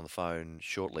to get him on the phone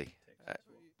shortly.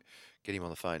 Get him on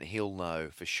the phone. He'll know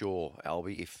for sure,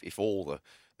 Albie, if all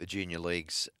the junior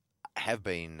leagues have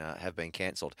been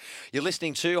cancelled. You're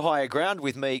listening to Higher Ground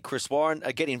with me, Chris Warren.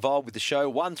 Get involved with the show,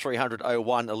 1300 01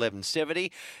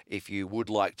 1170. If you would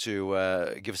like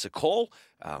to give us a call,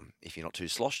 if you're not too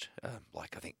sloshed,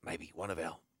 like I think maybe one of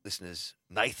our listeners,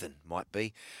 Nathan, might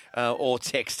be, or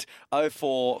text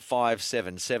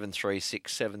 0457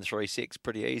 736 736.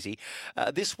 Pretty easy.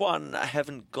 This one, I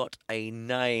haven't got a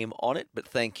name on it, but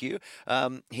thank you.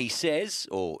 He says,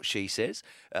 or she says,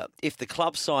 if the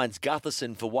club signs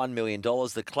Gutherson for $1 million,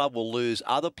 the club will lose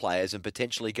other players and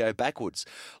potentially go backwards.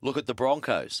 Look at the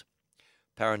Broncos.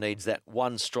 Para needs that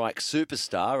one-strike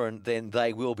superstar, and then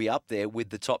they will be up there with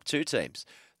the top two teams.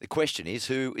 The question is,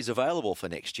 who is available for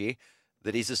next year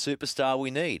that is a superstar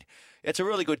we need? It's a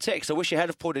really good text. I wish you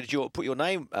had put your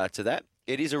name to that.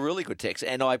 It is a really good text,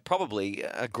 and I probably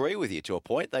agree with you to a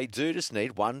point. They do just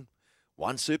need one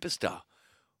superstar,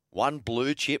 one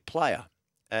blue chip player,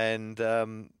 and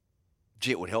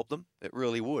it would help them. It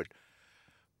really would.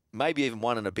 Maybe even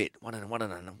one and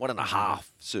a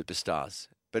half superstars.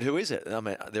 But who is it? I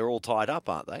mean, they're all tied up,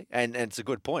 aren't they? And it's a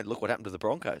good point. Look what happened to the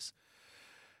Broncos.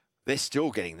 They're still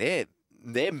getting their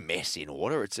mess in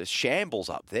order. It's a shambles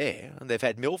up there. And they've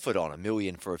had Milford on $1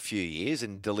 million for a few years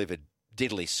and delivered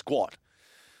diddly squat.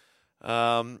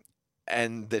 And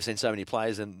they've seen so many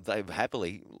players and they've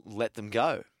happily let them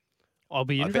go. I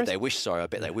bet they wish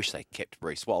they kept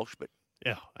Reece Walsh, but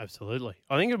yeah, absolutely.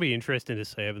 I think it'll be interesting to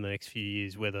see over the next few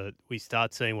years whether we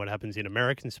start seeing what happens in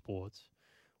American sports,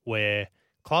 where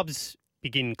clubs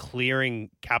begin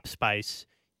clearing cap space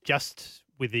just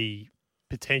with the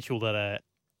potential that a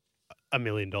 $1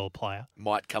 million player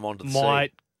might come onto the scene,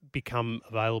 become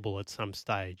available at some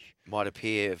stage, might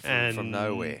appear from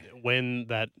nowhere. When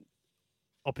that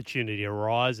opportunity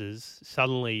arises,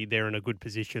 suddenly they're in a good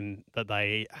position that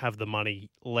they have the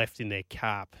money left in their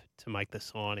cap to make the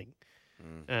signing.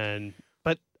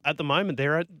 But at the moment,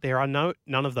 there are none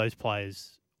of those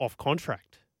players off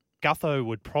contract. Gutho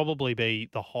would probably be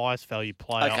the highest value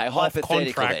player. Okay, off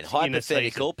hypothetical then.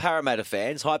 Hypothetical. Parramatta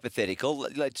fans, hypothetical.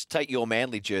 Let's take your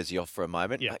Manly jersey off for a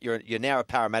moment. Yeah. You're now a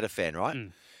Parramatta fan, right?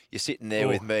 You're sitting there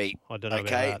with me. I don't know about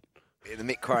that. In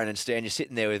the Mick Cronin stand, you're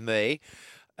sitting there with me.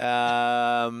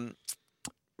 Righto,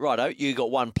 you got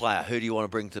one player. Who do you want to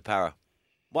bring to Para?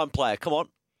 One player. Come on.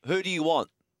 Who do you want?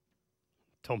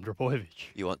 Tom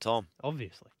Drabojevic. You want Tom?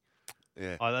 Obviously.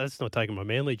 Yeah. That's not taking my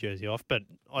Manly jersey off, but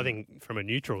I think from a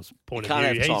neutral's point of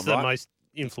view, he's Tom, the most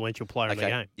influential player in the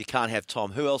game. You can't have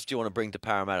Tom. Who else do you want to bring to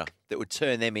Parramatta that would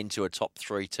turn them into a top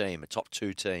 3 team, a top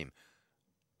 2 team,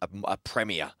 a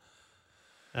premier?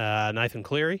 Nathan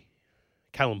Cleary,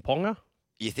 Kalen Ponga.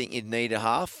 You think you'd need a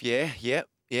half? Yeah,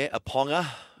 a Ponga.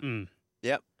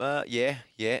 Yep, yeah.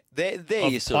 They're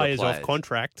your sort of players. Off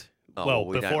contract.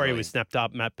 Before he was snapped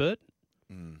up, Matt Burt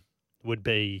would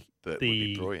be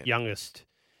the youngest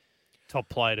top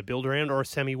player to build around, or a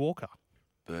Sammy Walker.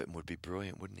 Burton would be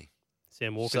brilliant, wouldn't he?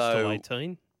 Sam Walker's still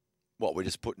 18. What, we're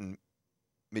just putting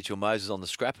Mitchell Moses on the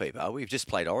scrap heap, are we? We've just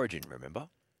played Origin, remember?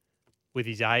 With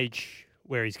his age,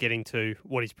 where he's getting to,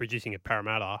 what he's producing at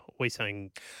Parramatta, we're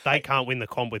saying they can't win the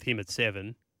comp with him at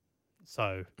 7.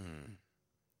 So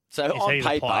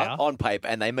on paper,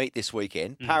 and they meet this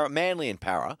weekend, Manly and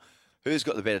Para, who's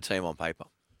got the better team on paper?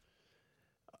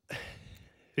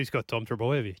 Who's got Tom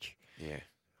Trbojevic? Yeah.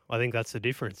 I think that's the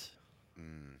difference.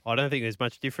 I don't think there's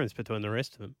much difference between the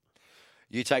rest of them.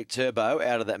 You take Turbo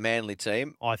out of that Manly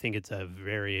team. I think it's a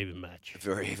very even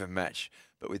match.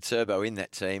 But with Turbo in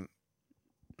that team,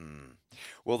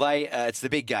 well, it's the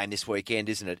big game this weekend,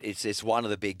 isn't it? It's one of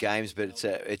the big games, but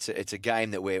it's a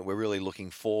game that we're really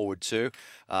looking forward to.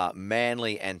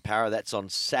 Manly and Para. That's on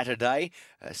Saturday,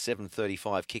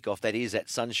 7:35 kickoff. That is at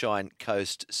Sunshine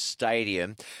Coast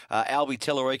Stadium. Albie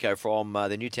Tellerico from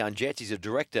the Newtown Jets. He's a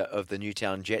director of the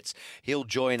Newtown Jets. He'll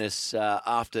join us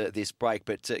after this break.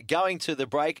 But going to the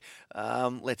break,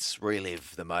 let's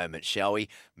relive the moment, shall we?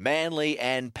 Manly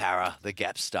and Para. The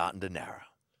gap's starting to narrow.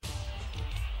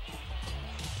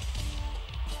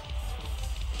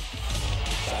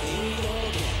 Here we go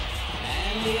again,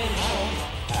 Manly and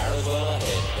Para's well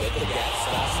ahead, but the gap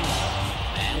starts now.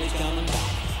 Manly's coming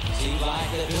back, seems like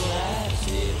they do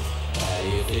last year. How do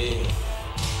you feel?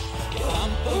 You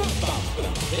bump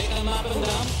 'em, pick 'em up and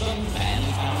dump 'em.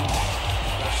 Manly's coming back,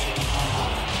 rushing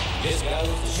on. Just goes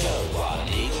to show what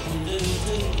an eagle can do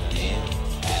to an inn.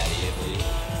 How do you feel?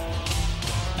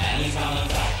 Manly's coming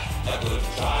back, a good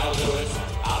trial to it.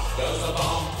 goes the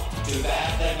bomb. Too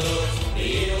bad they're good. The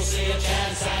Eels see a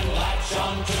chance and latch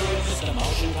on to it. Just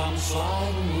emotion comes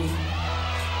sliding in,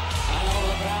 and all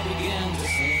the crowd begin to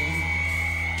sing.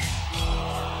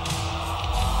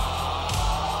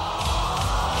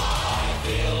 I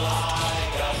feel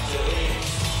like a Tooheys.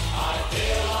 I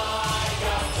feel like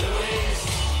a Tooheys.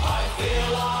 I feel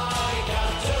like a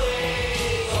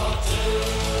Tooheys or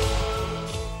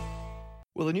two.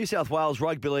 Well, the New South Wales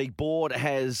Rugby League Board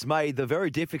has made the very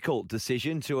difficult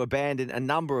decision to abandon a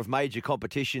number of major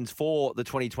competitions for the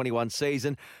 2021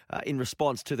 season in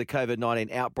response to the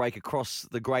COVID-19 outbreak across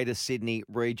the Greater Sydney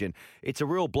region. It's a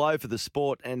real blow for the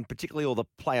sport and particularly all the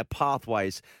player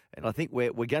pathways. And I think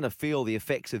we're going to feel the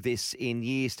effects of this in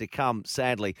years to come,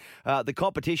 sadly. The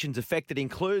competitions affected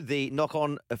include the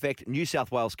knock-on effect New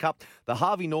South Wales Cup, the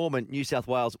Harvey Norman New South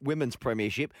Wales Women's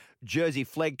Premiership, Jersey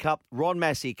Flegg Cup, Ron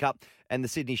Massey Cup, and the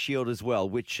Sydney Shield as well,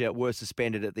 which were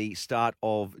suspended at the start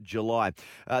of July.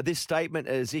 This statement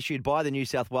is issued by the New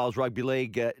South Wales Rugby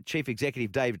League Chief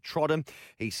Executive David Trodden.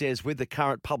 He says, with the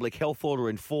current public health order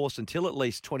in force until at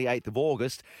least 28th of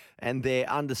August, and there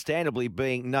understandably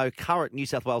being no current New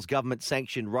South Wales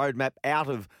government-sanctioned roadmap out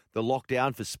of the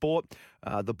lockdown for sport,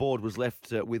 the board was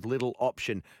left with little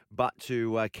option but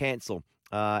to cancel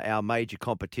our major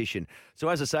competition. So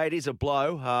as I say, it is a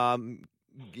blow.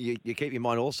 You keep in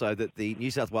mind also that the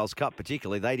New South Wales Cup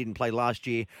particularly, they didn't play last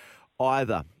year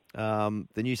either. The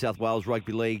New South Wales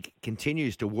Rugby League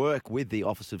continues to work with the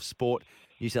Office of Sport,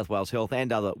 New South Wales Health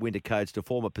and other winter codes to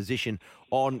form a position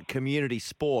on community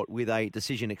sport with a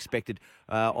decision expected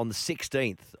on the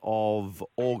 16th of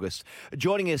August.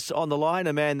 Joining us on the line,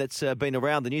 a man that's been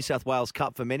around the New South Wales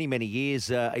Cup for many, many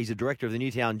years. He's a director of the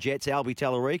Newtown Jets, Albie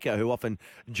Tallarico, who often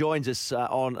joins us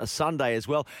on a Sunday as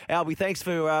well. Albie, thanks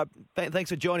for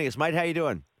joining us, mate. How you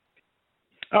doing?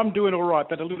 I'm doing all right,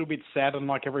 but a little bit sad, and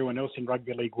like everyone else in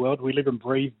rugby league world, we live and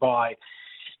breathe by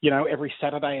every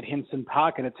Saturday at Henson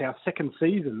Park, and it's our second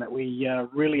season that we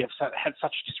really have had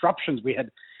such disruptions. We had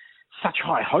such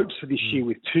high hopes for this year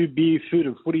with 2 beer, food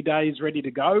and footy days ready to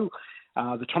go.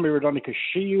 The Tommy Raudonikis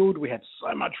Shield, we had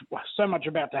so much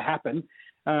about to happen,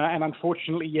 and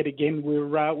unfortunately, yet again,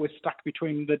 we're stuck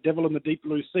between the devil and the deep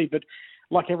blue sea. But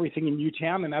like everything in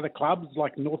Newtown and other clubs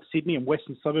like North Sydney and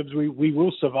Western Suburbs, we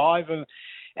will survive.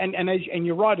 And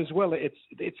you're right as well.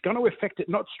 It's going to affect it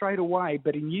not straight away,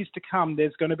 but in years to come,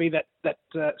 there's going to be that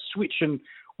switch, and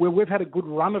where we've had a good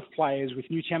run of players with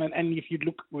Newtown, and if you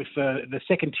look with the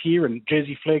second tier and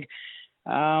Jersey Flegg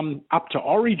up to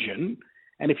Origin,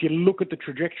 and if you look at the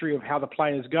trajectory of how the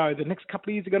players go, the next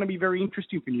couple of years are going to be very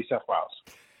interesting for New South Wales.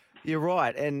 You're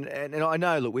right, and I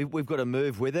know, look, we've got to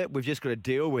move with it. We've just got to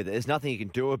deal with it. There's nothing you can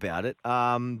do about it.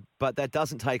 But that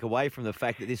doesn't take away from the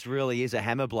fact that this really is a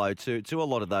hammer blow to a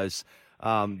lot of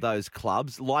those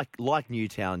clubs, like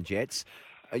Newtown Jets.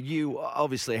 You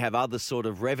obviously have other sort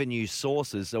of revenue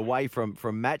sources away from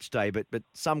match day, but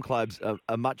some clubs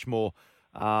are much more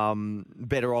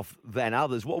better off than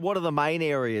others. What are the main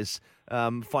areas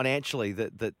financially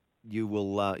that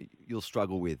you'll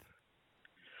struggle with?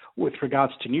 With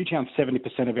regards to Newtown,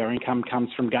 70% of our income comes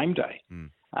from game day.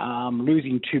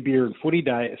 Losing 2 beer and footy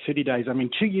days. I mean,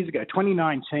 2 years ago,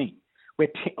 2019, we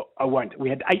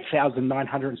had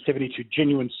 8,972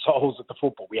 genuine souls at the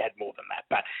football. We had more than that.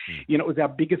 But, it was our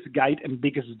biggest gate and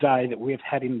biggest day that we have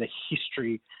had in the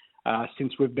history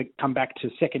since we've come back to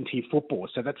second-tier football.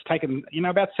 So that's taken,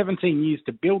 about 17 years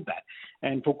to build that.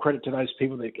 And full credit to those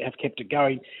people that have kept it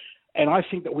going. And I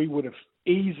think that we would have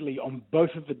easily, on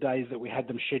both of the days that we had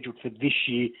them scheduled for this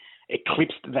year,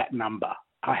 eclipsed that number.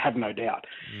 I have no doubt.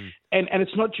 And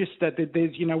it's not just that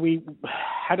there's, we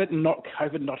had it not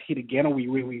COVID not hit again, or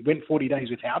we went 40 days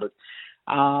without it.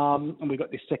 And we got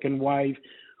this second wave.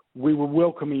 We were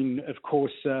welcoming, of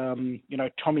course,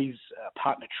 Tommy's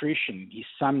partner Trish and his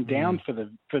son down for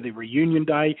the reunion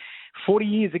day. 40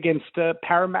 years against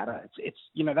Parramatta. It's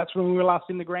that's when we were last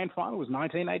in the grand final. It was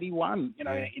 1981. In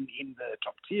the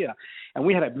top tier, and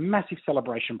we had a massive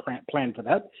celebration plan for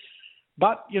that.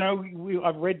 But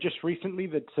I've read just recently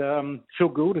that Phil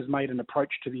Gould has made an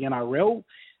approach to the NRL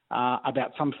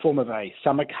about some form of a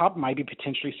summer cup, maybe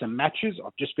potentially some matches.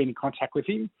 I've just been in contact with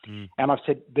him, and I've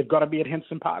said they've got to be at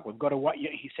Henson Park. We've got to wait.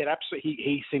 He said absolutely.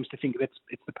 He seems to think it's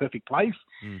the perfect place.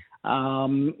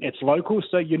 It's local,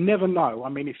 so you never know. I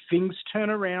mean, if things turn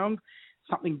around,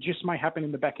 something just may happen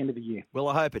in the back end of the year. Well,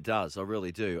 I hope it does. I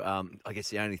really do. I guess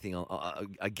the only thing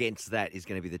against that is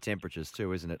going to be the temperatures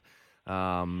too, isn't it?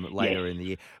 Later in the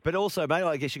year. But also, mate,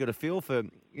 I guess you've got a feel for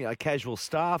casual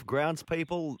staff, grounds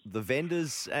people, the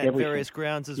vendors at various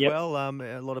grounds as well.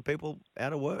 A lot of people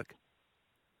out of work.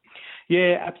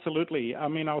 Yeah, absolutely. I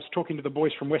mean, I was talking to the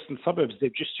boys from Western Suburbs.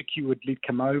 They've just secured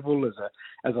Lidcombe Oval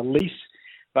as a lease,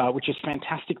 which is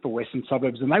fantastic for Western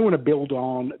Suburbs, and they want to build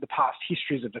on the past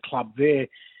histories of the club there.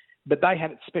 But they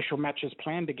had special matches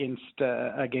planned against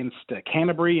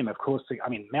Canterbury and, of course,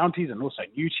 Mounties and also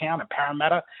Newtown and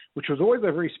Parramatta, which was always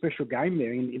a very special game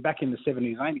there. Back in the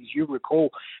 70s, 80s, you recall,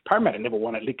 Parramatta never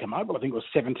won at Lidcombe Oval. I think it was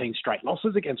 17 straight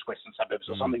losses against Western Suburbs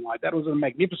or something like that. It was a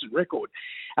magnificent record.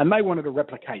 And they wanted to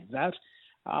replicate that.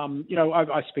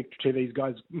 I speak to these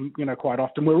guys, quite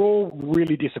often. We're all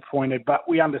really disappointed, but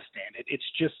we understand it.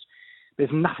 It's just... there's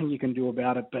nothing you can do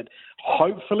about it. But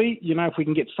hopefully, if we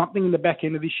can get something in the back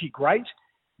end of this year, great.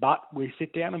 But we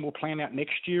sit down and we'll plan out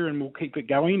next year and we'll keep it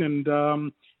going. And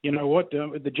you know what?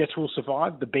 The Jets will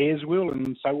survive. The Bears will,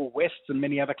 and so will Wests and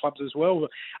many other clubs as well.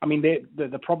 I mean,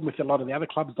 the problem with a lot of the other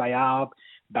clubs, they are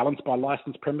balanced by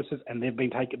licensed premises, and they're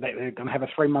going to have a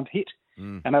 3-month hit.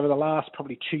 And over the last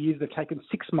probably 2 years, they've taken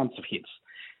 6 months of hits.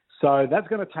 So that's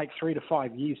going to take 3 to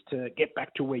 5 years to get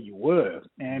back to where you were.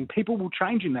 And people will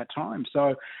change in that time.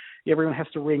 So everyone has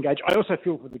to re-engage. I also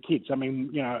feel for the kids. I mean,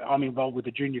 I'm involved with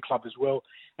the junior club as well.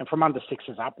 And from under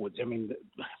sixes upwards, I mean,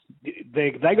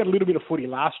 they got a little bit of footy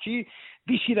last year.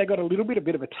 This year they got a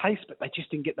bit of a taste, but they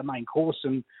just didn't get the main course.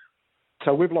 And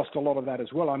so we've lost a lot of that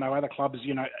as well. I know other clubs,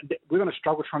 we're going to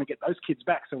struggle trying to get those kids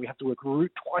back. So we have to work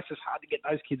twice as hard to get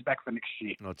those kids back for next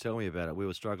year. Oh, tell me about it. We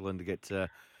were struggling to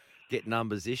get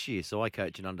numbers this year. So I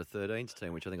coach an under-13s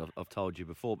team, which I think I've told you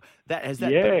before. Has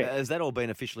that all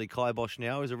been officially kibosh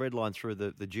now? Is a red line through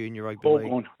the junior rugby league? All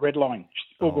gone. Red line.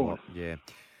 All gone. Yeah.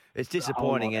 It's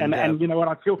disappointing. And you know what?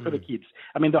 I feel for the kids.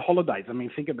 I mean, the holidays. I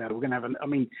mean, think about it. We're going to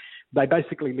have they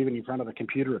basically living in front of a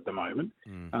computer at the moment.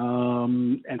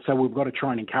 And so we've got to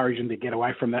try and encourage them to get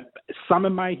away from that. Summer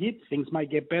may hit. Things may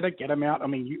get better. Get them out. I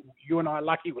mean, you and I are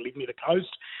lucky. We live near the coast.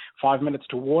 5 minutes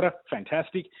to water.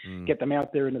 Fantastic. Get them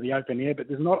out there into the open air. But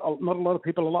there's not a lot of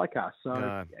people like us.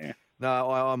 So, yeah.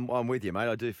 No, I'm with you, mate.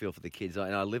 I do feel for the kids,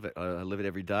 and I live it. I live it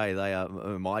every day. They are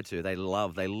my two. They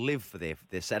live for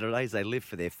their Saturdays. They live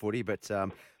for their footy, but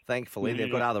thankfully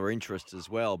they've got other interests as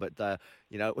well. But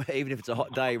even if it's a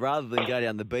hot day, rather than go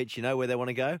down the beach, where they want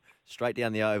to go? Straight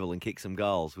down the oval and kick some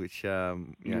goals, which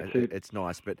it's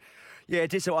nice. But yeah,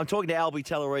 so I'm talking to Albie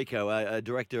Tallarico, a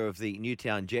director of the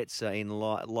Newtown Jets, in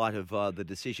light of the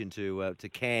decision to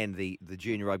can the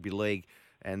Junior Rugby League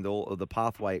and all of the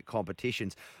pathway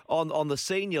competitions. On the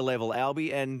senior level,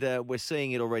 Albie, and we're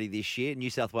seeing it already this year.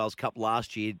 New South Wales Cup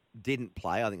last year didn't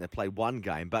play. I think they played one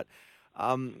game. But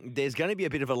there's going to be a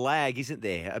bit of a lag, isn't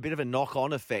there? A bit of a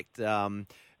knock-on effect down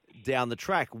the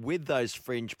track with those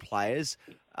fringe players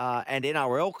and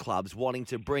NRL clubs wanting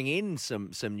to bring in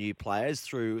some new players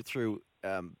through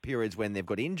periods when they've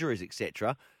got injuries,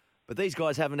 etc. But these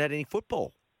guys haven't had any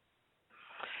football.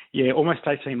 Yeah, almost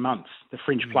 18 months, the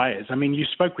fringe players. I mean, you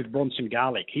spoke with Bronson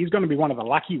Garlick. He's going to be one of the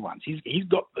lucky ones. He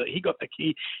got the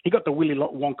key. He got the Willy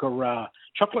Wonka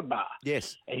chocolate bar.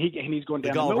 Yes. And he's gone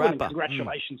down the gold Melbourne. Wrapper.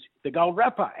 Congratulations. The gold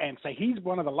wrapper. And so he's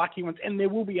one of the lucky ones, and there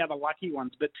will be other lucky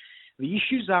ones. But the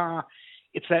issues are,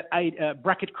 it's that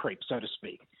bracket creep, so to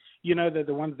speak. The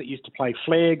ones that used to play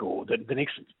flag or the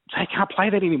next, they can't play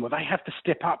that anymore. They have to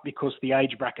step up because the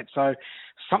age bracket. So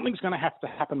something's going to have to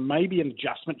happen, maybe an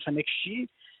adjustment for next year.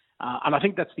 And I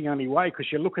think that's the only way, because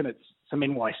you're looking at some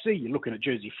NYC, you're looking at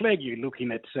Jersey Flag, you're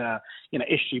looking at,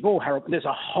 SG Ball, Harold. There's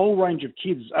a whole range of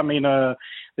kids. I mean,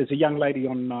 there's a young lady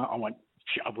on,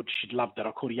 she'd love that.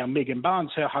 I call her young Megan Barnes.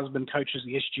 Her husband coaches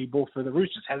the SG Ball for the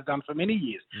Roosters, has done for many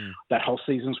years. That whole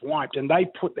season's wiped, and they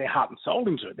put their heart and soul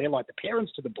into it. They're like the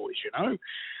parents to the boys,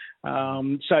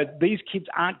 So these kids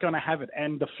aren't going to have it.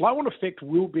 And the flow-on effect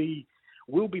will be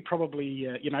probably,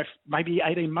 maybe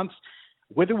 18 months,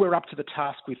 whether we're up to the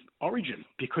task with Origin,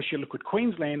 because you look at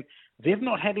Queensland, they've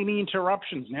not had any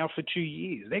interruptions now for 2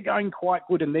 years. They're going quite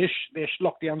good, and their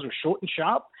lockdowns are short and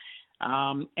sharp.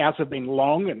 Ours have been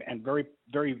long and very,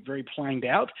 very, very planed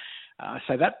out.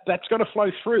 So that's got to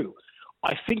flow through.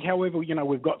 I think, however,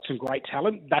 we've got some great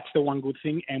talent. That's the one good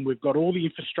thing, and we've got all the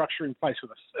infrastructure in place for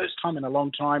the first time in a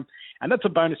long time, and that's a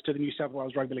bonus to the New South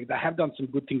Wales Rugby League. They have done some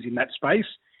good things in that space.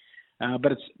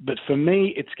 But for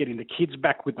me, it's getting the kids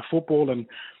back with the football, and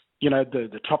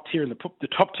the top tier and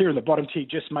the bottom tier,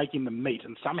 just making them meet.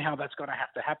 And somehow that's going to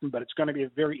have to happen. But it's going to be a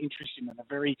very interesting and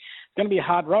going to be a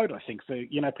hard road, I think, for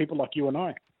people like you and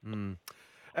I.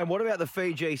 And what about the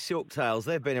Fiji Silktails?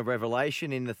 They've been a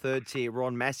revelation in the third tier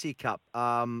Ron Massey Cup.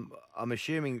 I'm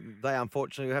assuming they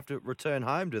unfortunately have to return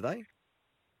home, do they?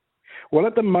 Well,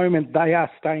 at the moment, they are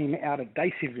staying out at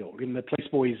Daceyville in the Police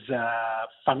Boys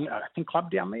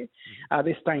club down there.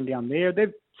 They're staying down there.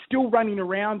 They're still running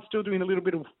around, still doing a little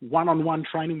bit of one-on-one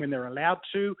training when they're allowed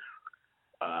to.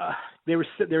 there is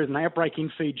an outbreak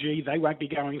in Fiji. They won't be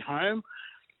going home.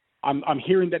 I'm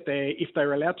hearing that if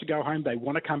they're allowed to go home, they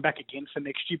want to come back again for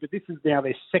next year. But this is now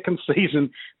their second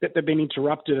season that they've been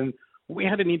interrupted. And we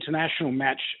had an international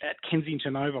match at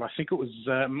Kensington Oval. I think it was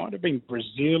might have been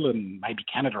Brazil and maybe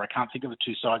Canada. I can't think of the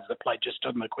two sides that played just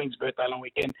on the Queen's birthday long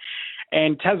weekend.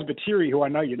 And Taz Batiri, who I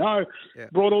know you know,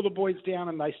 brought all the boys down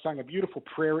and they sung a beautiful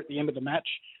prayer at the end of the match.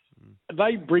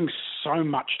 They bring so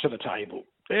much to the table.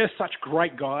 They're such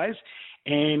great guys.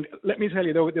 And let me tell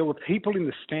you, there were people in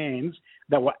the stands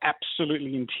that were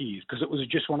absolutely in tears because it was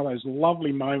just one of those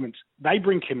lovely moments. They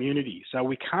bring community, so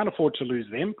we can't afford to lose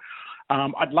them.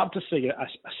 I'd love to see a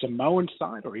Samoan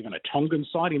side or even a Tongan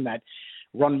side in that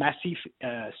Ron Massey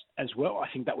as well. I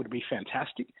think that would be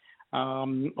fantastic.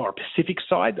 Or a Pacific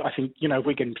side. I think, if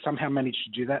we can somehow manage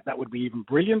to do that, that would be even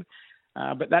brilliant.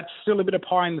 But that's still a bit of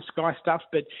pie in the sky stuff.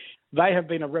 But they have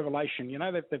been a revelation.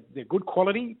 They're good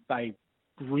quality. They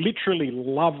literally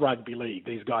love rugby league.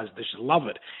 These guys just love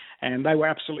it. And they were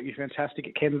absolutely fantastic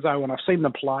at Kenzo. And I've seen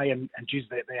them play, and geez,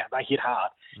 they hit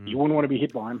hard. You wouldn't want to be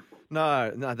hit by them.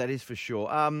 No, that is for sure.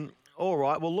 All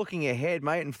right, well, looking ahead,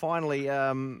 mate, and finally,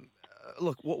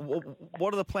 look,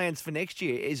 what are the plans for next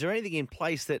year? Is there anything in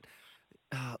place that,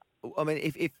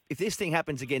 if this thing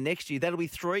happens again next year, that'll be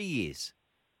 3 years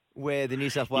where the New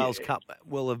South Wales Cup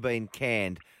will have been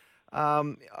canned. I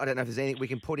don't know if there's anything we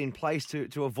can put in place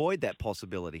to avoid that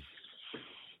possibility.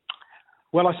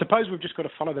 Well, I suppose we've just got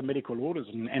to follow the medical orders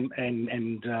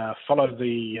and follow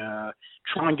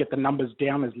try and get the numbers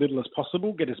down as little as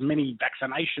possible, get as many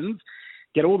vaccinations,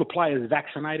 get all the players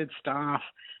vaccinated, staff,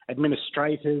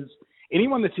 administrators,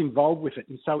 anyone that's involved with it.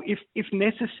 And so if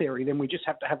necessary, then we just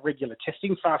have to have regular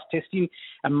testing, fast testing,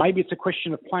 and maybe it's a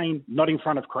question of playing not in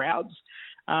front of crowds.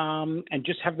 And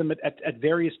just have them at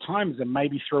various times and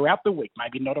maybe throughout the week,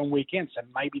 maybe not on weekends, and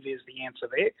maybe there's the answer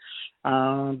there.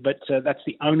 But that's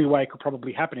the only way it could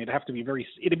probably happen. It'd have to be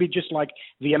it'd be just like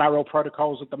the NRL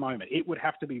protocols at the moment. It would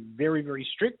have to be very, very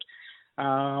strict.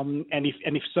 And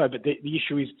if so, but the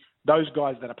issue is those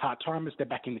guys that are part-timers, they're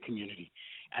back in the community.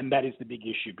 And that is the big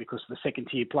issue because the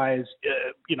second-tier players,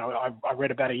 I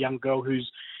read about a young girl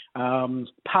whose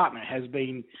partner has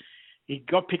been... He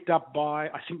got picked up by,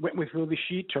 I think, Wentworthville this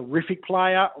year. Terrific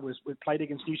player. We played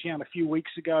against Newtown a few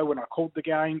weeks ago when I called the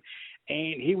game.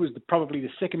 And he was probably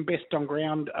the second best on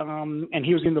ground. And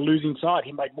he was in the losing side.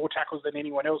 He made more tackles than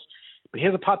anyone else. But he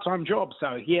has a part-time job,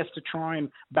 so he has to try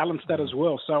and balance that as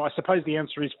well. So I suppose the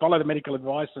answer is follow the medical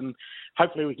advice. And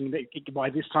hopefully we can, by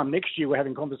this time next year, we're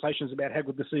having conversations about how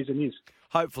good the season is.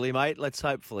 Hopefully, mate. Let's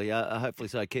hopefully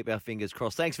so. Keep our fingers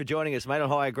crossed. Thanks for joining us, mate, on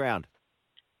Higher Ground.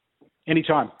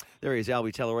 Anytime. There is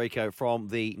Albie Tallarico from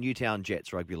the Newtown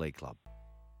Jets Rugby League Club.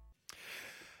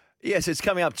 Yes, it's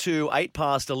coming up to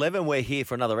 11:08. We're here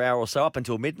for another hour or so up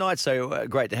until midnight, so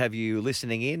great to have you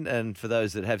listening in. And for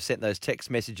those that have sent those text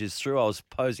messages through, I was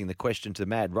posing the question to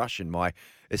Mad Russian, my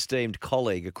esteemed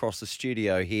colleague across the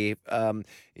studio here.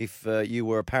 If you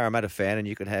were a Parramatta fan and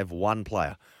you could have one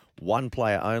player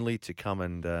only to come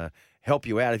and help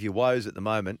you out of your woes at the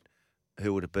moment,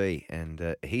 who would it be?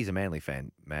 And he's a Manly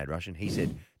fan, Mad Russian. He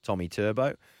said Tommy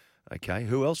Turbo. Okay,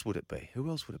 who else would it be?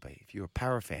 If you're a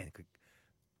Para fan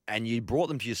and you brought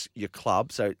them to your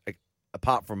club, so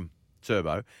apart from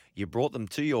Turbo, you brought them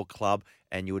to your club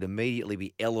and you would immediately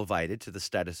be elevated to the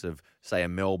status of, say, a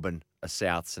Melbourne, a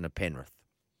Souths and a Penrith.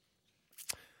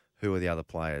 Who are the other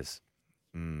players?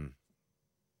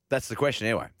 That's the question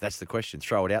anyway. That's the question.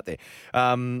 Throw it out there.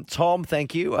 Tom,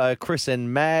 thank you. Chris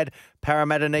and Mad.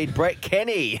 Parramatta need Brett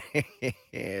Kenny.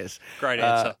 Yes. Great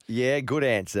answer. Yeah, good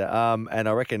answer. And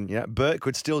I reckon Bert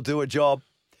could still do a job.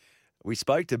 We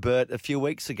spoke to Bert a few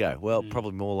weeks ago. Well,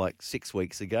 probably more like 6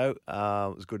 weeks ago.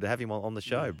 It was good to have him on the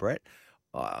show, Brett.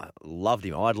 I loved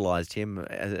him, idolised him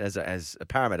as a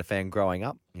Parramatta fan growing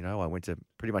up. I went to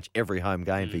pretty much every home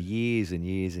game for years and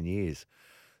years and years.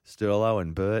 Sterlo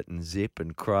and Bert and Zip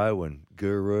and Crow and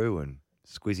Guru and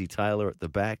Squizzy Taylor at the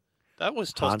back. That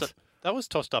was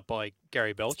tossed up by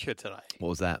Gary Belcher today. What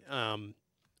was that?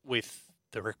 With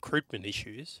the recruitment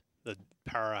issues that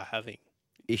Para are having.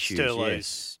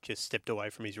 Sterlo's just stepped away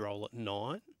from his role at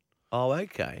 9. Oh,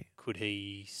 okay. Could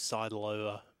he sidle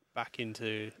over back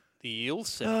into the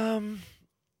Eels?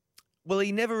 Well,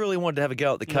 he never really wanted to have a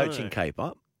go at the coaching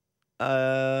caper.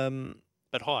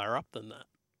 But higher up than that.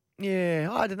 Yeah,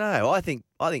 I don't know. I think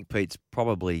Pete's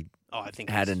probably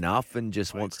had enough and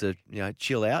just wants to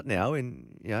chill out now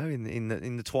in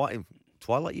the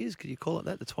twilight years. Could you call it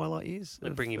that? The twilight years.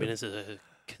 And bring him in as a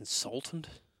consultant.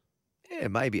 Yeah,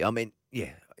 maybe. I mean,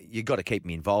 yeah, you got to keep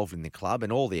him involved in the club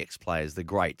and all the ex-players, the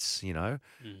greats. You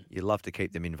love to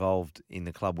keep them involved in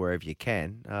the club wherever you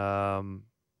can.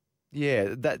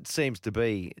 Yeah, that seems to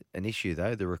be an issue,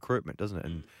 though, the recruitment, doesn't it?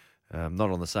 And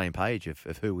not on the same page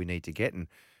of who we need to get and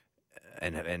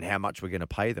how much we're going to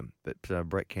pay them. But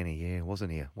Brett Kenny, yeah,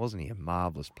 wasn't he a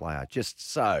marvellous player?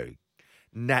 Just so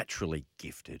naturally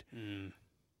gifted.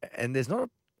 And there's not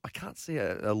I can't see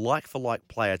a like-for-like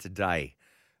player today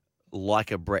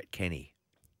like a Brett Kenny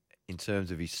in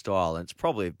terms of his style. And it's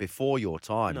probably before your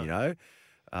time, you know.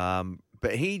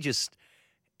 But he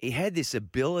had this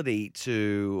ability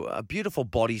to a beautiful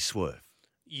body swerve.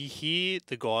 You hear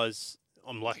the guys,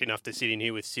 I'm lucky enough to sit in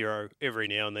here with Ciro every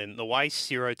now and then, the way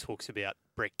Ciro talks about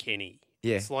Brett Kenny,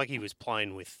 it's like he was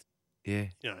playing with,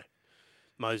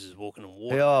 Moses walking on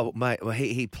water. Oh, mate, well,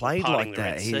 he played like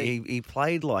that. He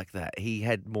played like that. He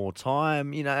had more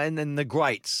time, and then the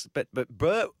greats. But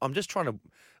Bert, I'm just trying to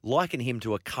liken him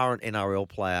to a current NRL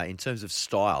player in terms of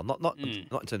style, not in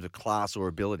terms of class or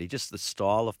ability, just the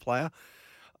style of player.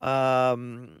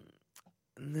 There's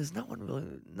no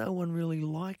one really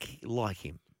like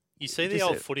him. You see the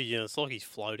old footage, it's like he's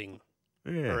floating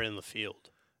around the field.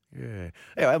 Yeah.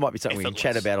 Anyway, it might be something we can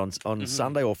chat about on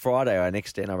Sunday or Friday, our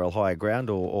next NRL Higher Ground,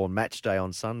 or match day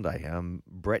on Sunday.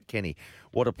 Brett Kenny,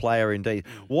 what a player indeed.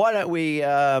 Why don't we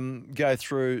go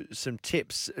through some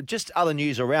tips? Just other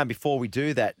news around before we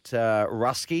do that,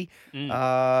 Rusky.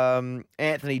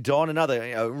 Anthony Don,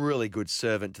 another really good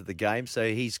servant to the game,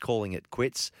 so he's calling it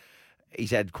quits.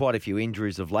 He's had quite a few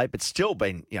injuries of late, but still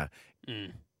been,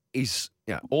 he's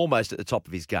almost at the top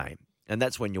of his game. And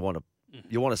that's when you want to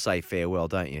say farewell,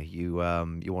 don't you? You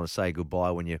want to say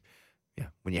goodbye when you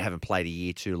haven't played a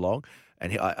year too long,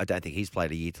 and I don't think he's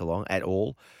played a year too long at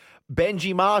all.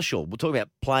 Benji Marshall, we're talking about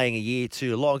playing a year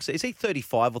too long. So is he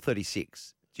 35 or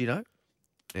 36? Do you know?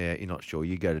 Yeah, you're not sure.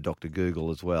 You go to Dr. Google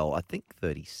as well. I think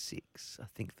 36.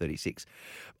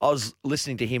 I was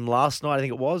listening to him last night, I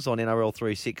think it was, on NRL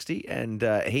 360, and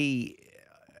he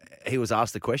was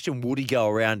asked the question, would he go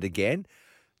around again?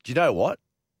 Do you know what?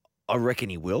 I reckon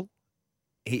he will.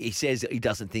 He says he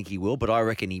doesn't think he will, but I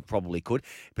reckon he probably could,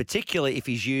 particularly if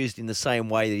he's used in the same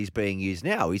way that he's being used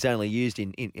now. He's only used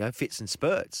in fits and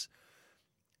spurts.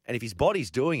 And if his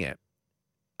body's doing it,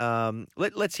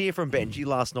 let's hear from Benji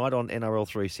last night on NRL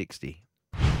 360.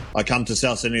 I come to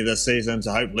South Sydney this season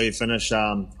to hopefully finish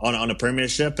on a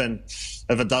premiership, and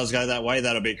if it does go that way,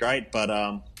 that'll be great. But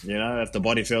if the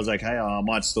body feels okay, I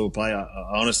might still play. I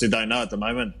honestly don't know at the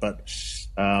moment, but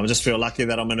I just feel lucky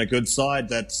that I'm in a good side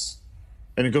that's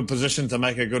in a good position to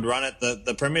make a good run at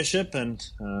the premiership, and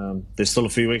there's still a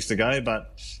few weeks to go,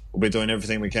 but we'll be doing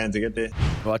everything we can to get there.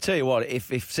 Well, I tell you what,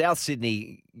 if South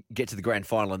Sydney get to the grand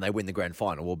final and they win the grand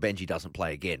final, well, Benji doesn't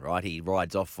play again, right? He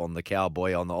rides off on the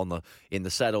cowboy in the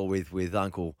saddle with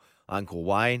Uncle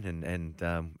Wayne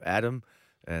and Adam,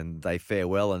 and they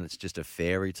farewell, and it's just a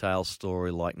fairy tale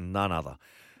story like none other.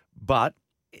 But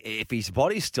if his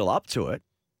body's still up to it,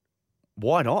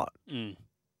 why not?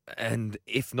 And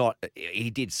if not, he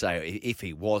did say if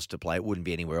he was to play, it wouldn't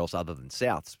be anywhere else other than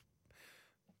Souths.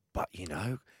 But,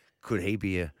 could he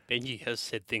be a... Benji has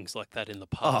said things like that in the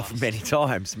past. Oh, many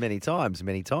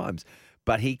times.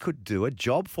 But he could do a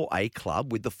job for a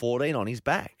club with the 14 on his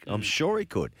back. I'm sure he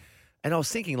could. And I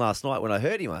was thinking last night when I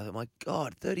heard him, I thought, my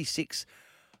God, 36.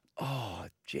 Oh,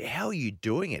 gee, how are you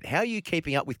doing it? How are you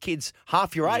keeping up with kids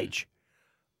half your age?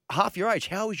 Half your age.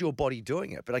 How is your body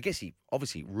doing it? But I guess he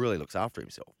obviously really looks after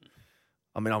himself.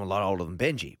 I mean, I'm a lot older than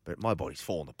Benji, but my body's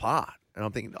fallen apart. And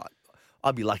I'm thinking,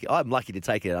 I'd be lucky. I'm lucky to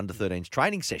take an under-13s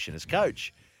training session as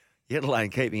coach, let alone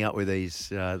keeping up with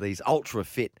these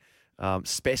ultra-fit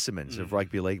specimens of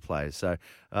rugby league players. So,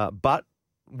 but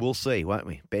we'll see, won't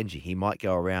we? Benji, he might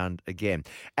go around again.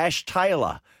 Ash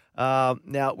Taylor.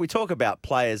 Now, we talk about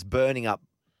players burning up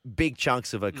big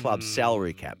chunks of a club's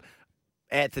salary cap.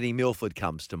 Anthony Milford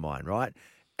comes to mind, right?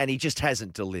 And he just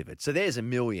hasn't delivered. So there's $1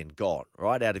 million gone,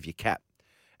 right, out of your cap.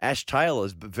 Ash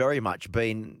Taylor's very much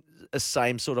been a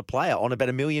same sort of player on about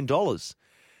 $1 million.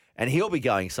 And he'll be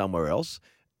going somewhere else.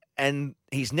 And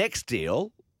his next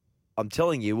deal, I'm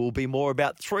telling you, will be more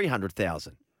about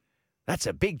 $300,000. That's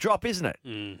a big drop, isn't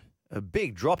it? A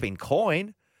big drop in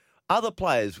coin. Other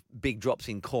players, big drops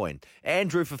in coin.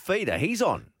 Andrew Fafita, he's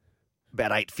on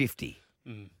about $850.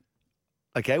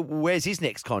 Okay, where's his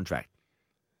next contract?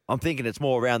 I'm thinking it's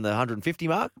more around the 150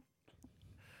 mark.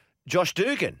 Josh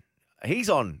Dugan, he's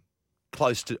on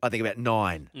close to, I think, about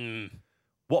 9.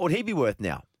 What would he be worth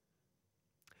now?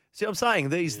 See, I'm saying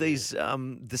these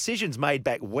decisions made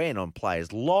back when on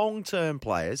players, long-term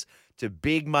players, to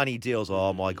big money deals.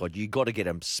 Oh my God, you got to get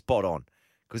them spot on,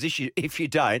 because if you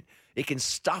don't, it can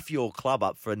stuff your club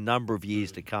up for a number of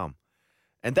years to come.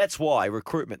 And that's why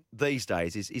recruitment these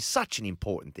days is such an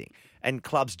important thing. And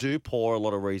clubs do pour a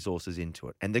lot of resources into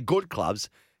it. And the good clubs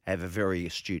have a very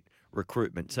astute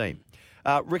recruitment team.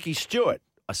 Ricky Stewart,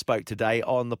 I spoke today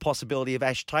on the possibility of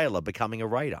Ash Taylor becoming a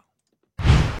Raider.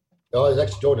 I was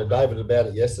actually talking to David about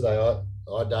it yesterday.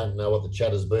 I don't know what the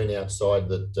chat has been outside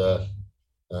that,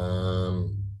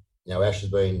 Ash has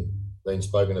been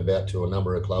spoken about to a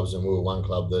number of clubs, and we were one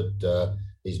club that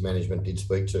his management did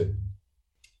speak to.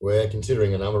 We're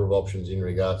considering a number of options in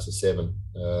regards to Seven.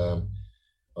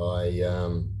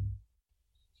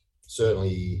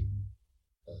 Certainly,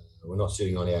 we're not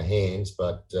sitting on our hands,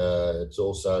 but it's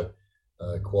also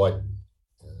quite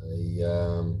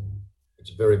it's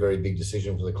a very, very big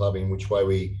decision for the club in which way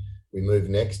we move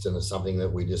next, and it's something that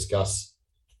we discuss,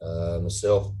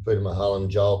 myself, Peter Mulholland,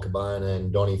 Joel Cabana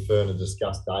and Donnie Ferner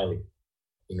discuss daily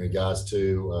in regards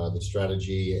to the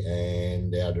strategy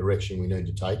and our direction we need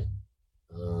to take.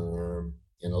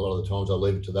 And a lot of the times I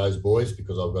leave it to those boys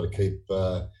because I've got to keep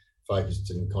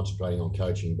focused and concentrating on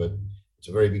coaching. But it's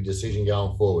a very big decision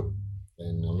going forward,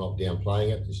 and I'm not downplaying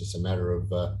it. It's just a matter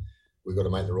of we've got to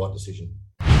make the right decision.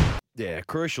 Yeah, a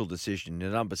crucial decision.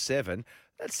 And number 7,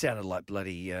 that sounded like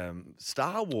bloody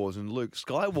Star Wars and Luke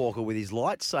Skywalker with his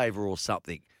lightsaber or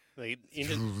something. The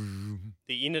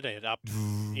internet up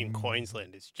in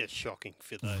Queensland is just shocking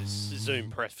for those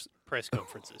Zoom press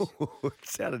conferences. It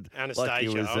sounded Anastasia, like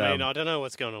it was, I mean, I don't know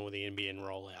what's going on with the NBN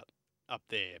rollout up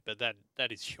there, but that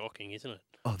is shocking, isn't it?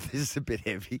 Oh, this is a bit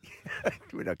heavy.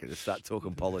 We're not going to start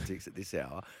talking politics at this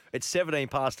hour. It's 17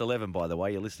 past 11, by the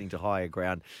way. You're listening to Higher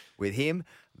Ground with him,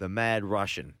 the Mad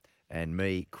Russian, and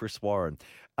me, Chris Warren.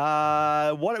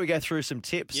 Why don't we go through some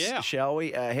tips, shall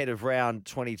we, ahead of round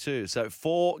 22? So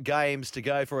 4 games to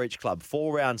go for each club,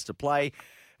 4 rounds to play,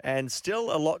 and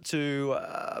still a lot to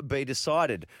be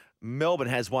decided. Melbourne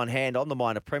has one hand on the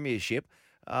minor premiership.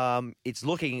 It's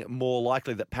looking more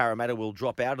likely that Parramatta will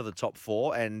drop out of the top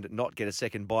 4 and not get a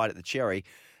second bite at the cherry.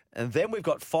 And then we've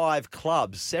got 5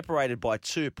 clubs separated by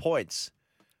 2 points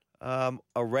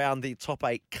around the top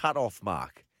 8 cutoff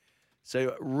mark.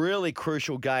 So really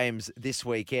crucial games this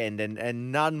weekend,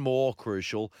 and none more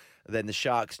crucial than the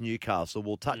Sharks-Newcastle.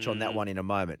 We'll touch on that one in a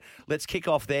moment. Let's kick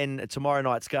off then tomorrow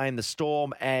night's game, the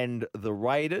Storm and the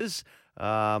Raiders.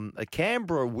 A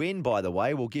Canberra win, by the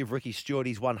way, will give Ricky Stewart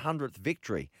his 100th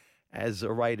victory as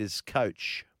a Raiders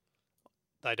coach.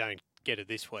 They don't get it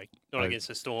this week, not against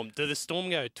the Storm. Do the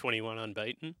Storm go 21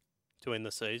 unbeaten to end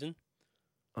the season?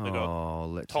 They've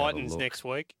got Titans next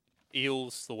week,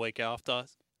 Eels the week after,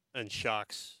 and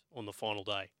Sharks on the final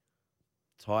day.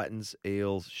 Titans,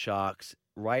 Eels, Sharks,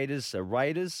 Raiders. So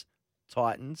Raiders,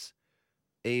 Titans,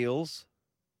 Eels,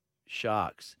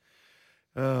 Sharks.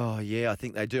 Oh, yeah, I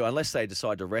think they do. Unless they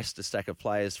decide to rest a stack of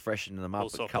players, freshen them up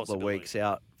Also a couple of weeks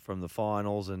out from the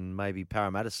finals, and maybe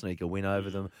Parramatta sneak a win over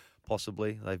them,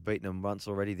 possibly. They've beaten them once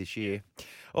already this year.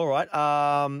 All right,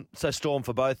 so Storm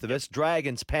for both of us.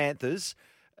 Dragons, Panthers.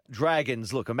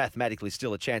 Dragons, look, are mathematically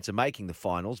still a chance of making the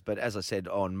finals, but as I said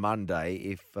on Monday,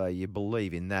 if you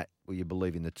believe in that, or you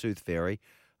believe in the Tooth Fairy,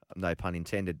 no pun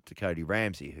intended to Cody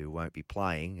Ramsey, who won't be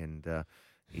playing, and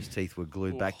his teeth were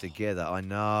glued back together. I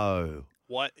know.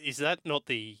 What is that not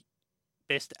the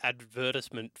best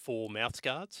advertisement for mouth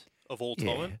guards of all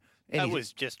time? That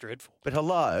was just dreadful. But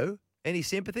hello, any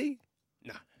sympathy?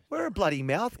 No. We're a bloody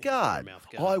mouth guard.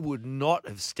 I would not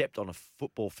have stepped on a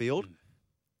football field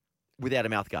without a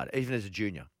mouth guard, even as a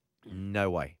junior. No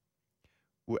way.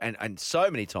 And so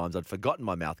many times I'd forgotten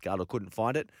my mouth guard or couldn't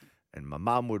find it, and my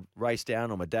mum would race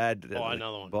down, or my dad buy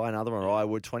another one, or I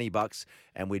would, $20,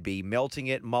 and we'd be melting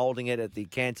it, moulding it at the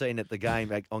canteen at the game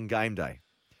on game day,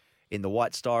 in the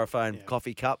white styrofoam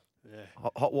coffee cup. Yeah.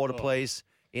 Hot water, please,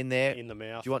 in there. In the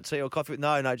mouth. Do you want tea or coffee?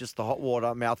 No, just the hot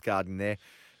water, mouth guard in there.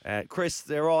 Chris,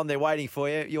 they're on. They're waiting for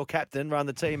you. Your captain, run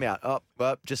the team out.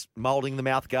 Just moulding the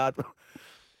mouth guard.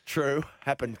 True,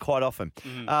 happened quite often.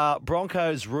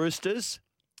 Broncos, Roosters.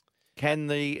 Can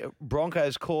the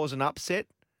Broncos cause an upset?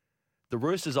 The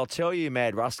Roosters, I'll tell you,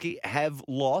 Mad Rusky, have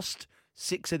lost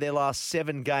 6 of their last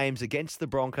 7 games against the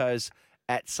Broncos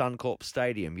at Suncorp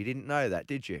Stadium. You didn't know that,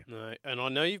 did you? No, and I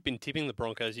know you've been tipping the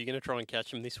Broncos. Are you going to try and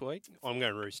catch them this week? I'm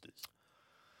going Roosters.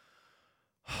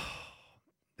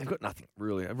 They've got nothing,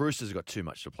 really. Roosters have got too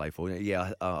much to play for.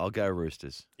 Yeah, I'll go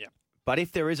Roosters. Yeah. But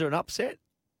if there is an upset,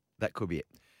 that could be it.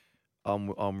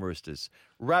 I'm Roosters.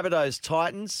 Rabbitohs,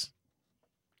 Titans.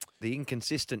 The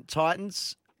inconsistent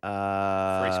Titans. Free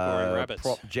scoring Rabbits.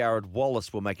 Prop Jared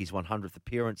Wallace will make his 100th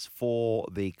appearance for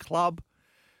the club.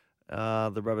 The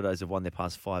Rabbitohs have won their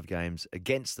past 5 games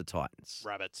against the Titans.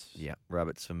 Rabbits. Yeah,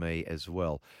 Rabbits for me as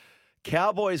well.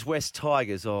 Cowboys, West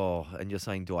Tigers. Oh, and you're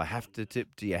saying, do I have to tip?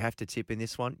 Do you have to tip in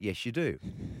this one? Yes, you do.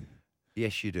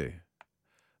 Yes, you do.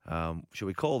 Should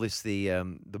we call this the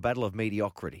battle of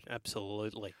mediocrity?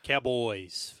 Absolutely.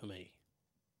 Cowboys for me.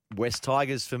 West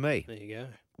Tigers for me. There you go.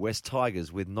 West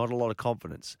Tigers with not a lot of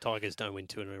confidence. Tigers don't win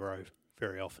 2 in a row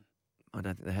very often. I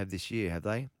don't think they have this year, have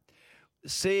they?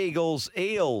 Sea-Eagles,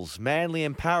 Eels, Manly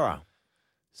and Para.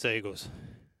 Sea-Eagles.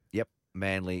 Yep,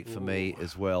 Manly for me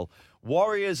as well.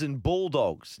 Warriors and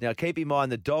Bulldogs. Now, keep in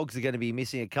mind the Dogs are going to be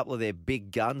missing a couple of their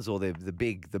big guns or the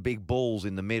big bulls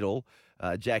in the middle.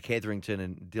 Jack Hetherington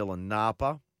and Dylan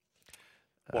Napa.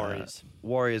 Warriors.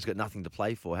 Warriors got nothing to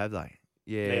play for, have they?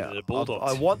 Yeah, Neither the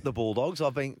Bulldogs. I want the Bulldogs.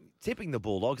 I've been tipping the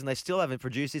Bulldogs, and they still haven't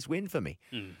produced this win for me.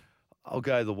 I'll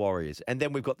go the Warriors. And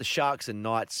then we've got the Sharks and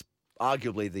Knights,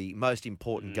 arguably the most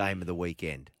important game of the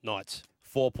weekend. Knights.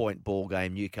 4-point ball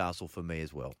game, Newcastle for me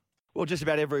as well. Well, just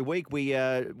about every week we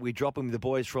drop in with the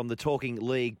boys from the Talking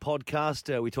League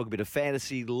podcast. We talk a bit of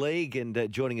fantasy league,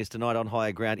 and joining us tonight on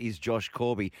Higher Ground is Josh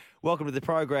Corby. Welcome to the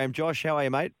program, Josh. How are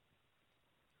you, mate?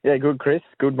 Yeah, good, Chris.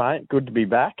 Good, mate. Good to be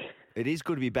back. It is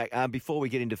good to be back. Before we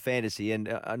get into fantasy,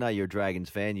 and I know you're a Dragons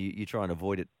fan, you try and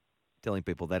avoid it, telling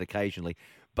people that occasionally,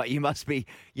 but you must be,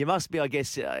 I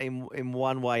guess, in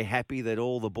one way happy that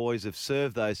all the boys have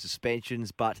served those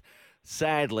suspensions, but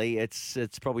sadly,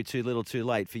 it's probably too little too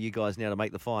late for you guys now to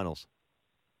make the finals.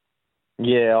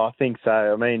 Yeah, I think so.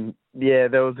 I mean, yeah,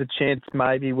 there was a chance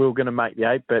maybe we were going to make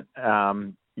the 8, but,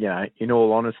 in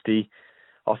all honesty,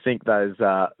 I think those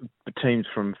teams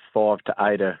from 5 to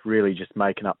 8 are really just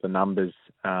making up the numbers.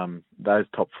 Those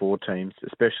top 4 teams,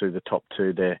 especially the top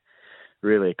 2, they're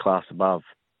really a class above.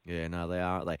 Yeah, no, they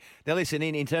are, aren't they? Now, listen,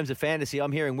 in terms of fantasy,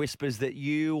 I'm hearing whispers that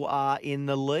you are in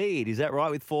the lead. Is that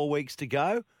right, with 4 weeks to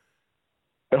go?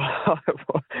 I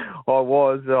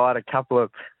had a couple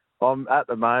of... at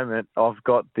the moment, I've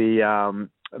got the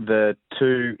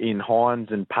 2 in Hines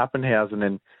and Pappenhausen,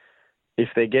 and if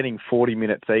they're getting 40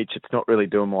 minutes each, it's not really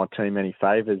doing my team any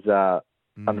favours.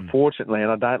 Unfortunately,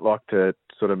 and I don't like to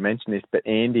sort of mention this, but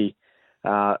Andy,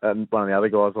 and one of the other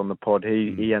guys on the pod,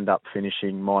 he ended up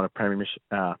finishing minor premier,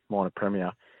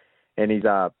 and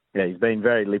he's been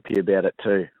very lippy about it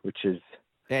too, which is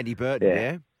Andy Burton,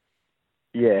 yeah.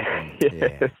 Yeah.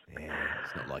 It's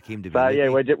not like him to be. So yeah,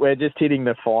 we're just hitting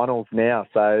the finals now.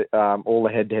 So all the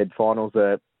head-to-head finals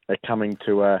are coming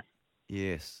to a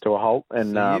halt.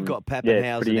 And so you've got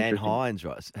Pappenhausen and Hines,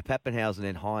 right? Pappenhausen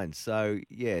and Hines. So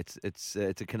yeah, it's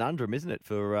a conundrum, isn't it,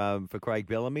 for Craig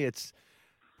Bellamy? It's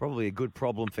probably a good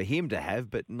problem for him to have,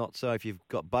 but not so if you've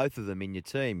got both of them in your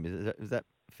team. Is that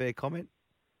a fair comment?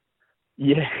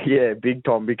 Yeah, big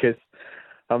time, because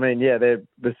I mean, yeah, they're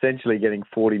essentially getting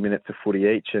 40 minutes of footy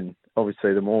each, and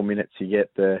obviously the more minutes you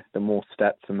get, the more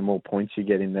stats and the more points you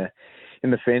get in the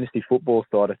fantasy football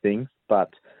side of things.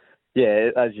 But yeah,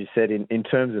 as you said, in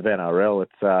terms of NRL,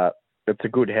 it's a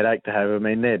good headache to have. I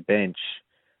mean, their bench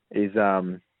is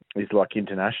like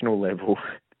international level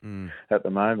at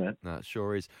the moment. No, it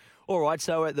sure is. All right,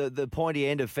 so at the pointy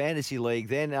end of Fantasy League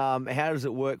then, how does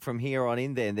it work from here on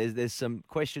in then? There's some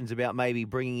questions about maybe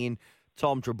bringing in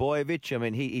Tom Trbojevic. I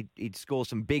mean, he'd score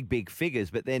some big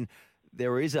figures, but then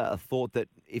there is a thought that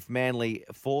if Manly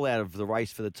fall out of the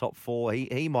race for the top 4,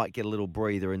 he might get a little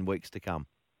breather in weeks to come.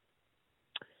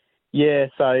 Yeah,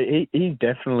 so he's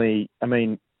definitely, I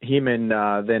mean, him and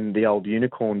then the old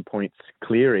unicorn points,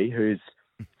 Cleary, who's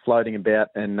floating about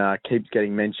and keeps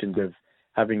getting mentioned of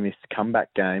having this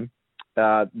comeback game.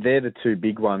 They're the 2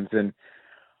 big ones, and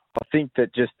I think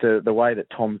that just the way that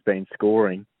Tom's been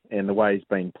scoring and the way he's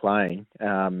been playing,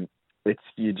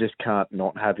 you just can't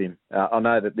not have him. I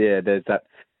know that there's that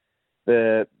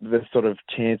the sort of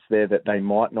chance there that they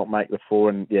might not make the 4,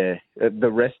 and the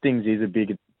restings is a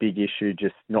big issue,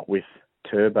 just not with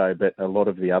Turbo, but a lot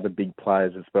of the other big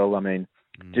players as well. I mean,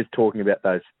 just talking about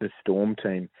the Storm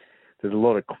team, there's a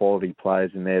lot of quality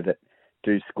players in there that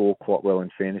do score quite well in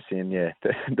fantasy, and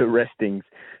the restings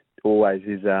always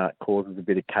causes a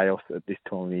bit of chaos at this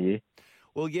time of the year.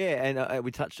 Well, yeah, and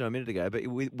we touched on it a minute ago, but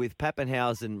with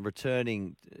Pappenhausen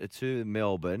returning to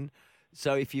Melbourne,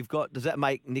 so if you've got, does that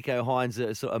make Nicho Hines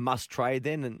a must trade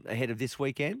then ahead of this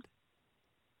weekend?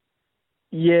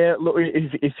 Yeah, look,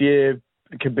 if you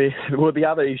could be, well, the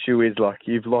other issue is like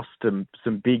you've lost some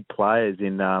big players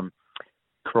in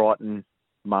Crichton,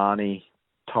 Marnie,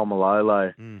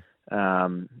 Tomalolo,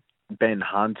 Ben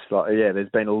Hunt. There's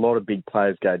been a lot of big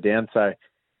players go down. So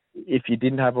if you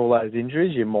didn't have all those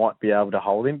injuries, you might be able to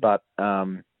hold him. But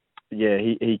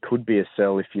he could be a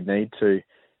sell if you need to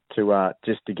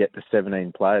just to get the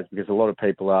 17 players, because a lot of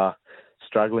people are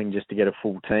struggling just to get a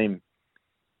full team.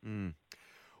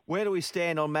 Where do we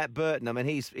stand on Matt Burton? I mean,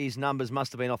 his numbers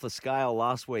must have been off the scale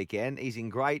last weekend. He's in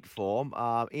great form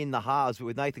in the halves, but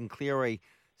with Nathan Cleary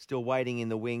still waiting in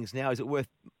the wings now. Is it worth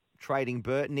trading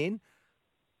Burton in?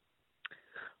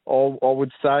 I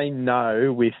would say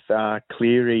no, with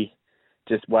Cleary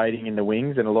just waiting in the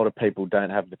wings, and a lot of people don't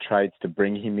have the trades to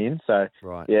bring him in. So,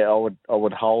 right. yeah, I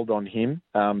would hold on him.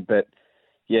 But,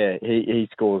 yeah, he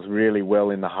scores really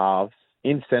well in the halves.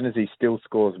 In centres, he still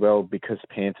scores well because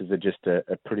Panthers are just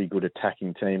a pretty good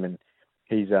attacking team, and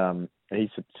he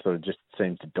sort of just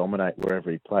seems to dominate wherever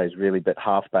he plays, really. But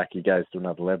halfback, he goes to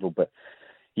another level. But,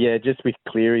 yeah, just with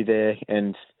Cleary there,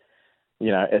 and you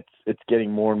know, it's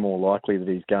getting more and more likely that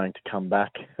he's going to come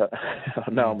back. I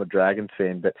know I'm a Dragons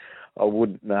fan, but I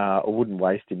wouldn't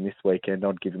waste him this weekend.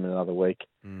 I'd give him another week.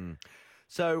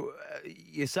 So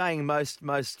you're saying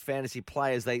most fantasy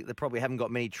players they probably haven't got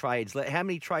many trades. How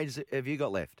many trades have you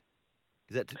got left?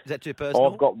 Is that too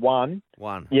personal? I've got one.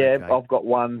 One. Yeah, okay. I've got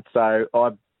one. So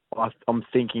I'm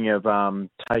thinking of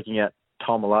taking out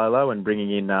Tomalolo and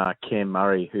bringing in Cam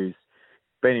Murray, who's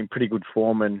been in pretty good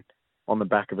form and on the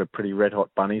back of a pretty red-hot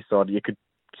Bunny side. You could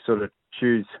sort of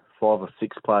choose 5 or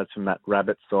 6 players from that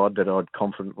Rabbit side that I'd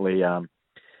confidently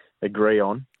agree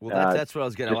on. Well, that's what I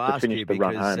was going to ask you,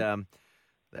 because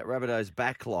that Rabbitohs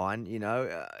back line, you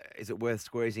know, is it worth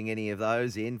squeezing any of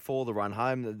those in for the run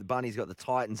home? The Bunny's got the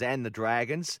Titans and the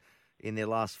Dragons in their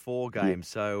last 4 games,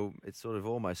 so it sort of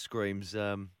almost screams,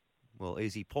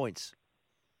 easy points.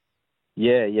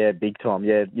 Yeah, big time.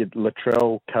 Yeah,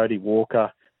 Latrell, Cody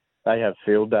Walker, they have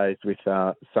field days with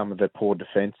some of the poor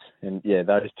defence, and yeah,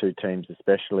 those 2 teams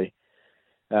especially.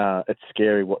 It's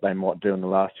scary what they might do in the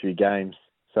last few games.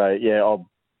 So yeah,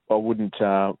 I wouldn't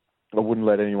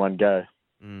let anyone go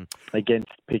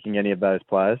against picking any of those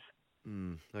players.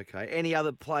 Okay. Any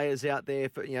other players out there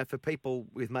for people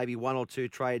with maybe 1 or 2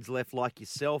 trades left, like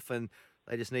yourself, and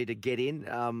they just need to get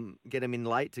them in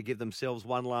late to give themselves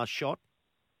one last shot?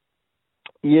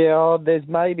 Yeah, there's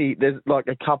like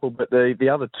a couple, but the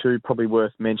other 2 probably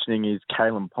worth mentioning is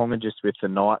Kalen Ponga, just with the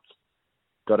Knights.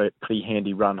 Got a pretty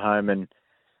handy run home, and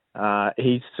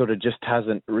he sort of just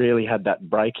hasn't really had that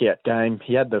breakout game.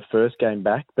 He had the first game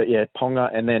back, but yeah, Ponga,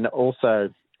 and then also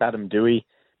Adam Dewey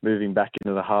moving back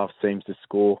into the half seems to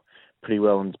score pretty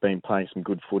well and's been playing some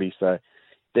good footy. So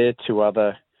they're 2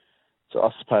 other, so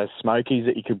I suppose, smokies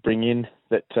that you could bring in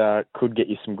that could get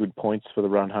you some good points for the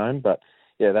run home. But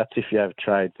yeah, that's if you have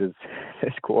trades. There's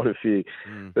quite a few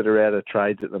that are out of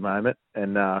trades at the moment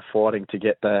and fighting to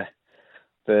get the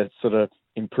sort of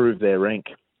improve their rank.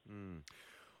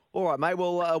 All right, mate.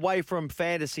 Well, away from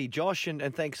fantasy, Josh,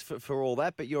 and thanks for all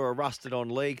that, but you're a rusted-on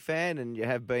league fan, and you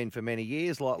have been for many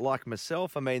years, like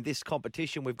myself. I mean, this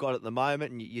competition we've got at the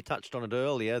moment, and you touched on it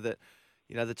earlier, that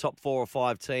the top 4 or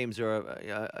 5 teams are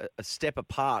a step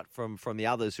apart from the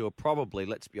others who are probably,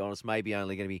 let's be honest, maybe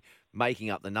only going to be making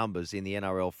up the numbers in the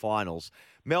NRL finals.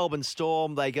 Melbourne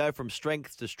Storm, they go from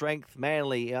strength to strength.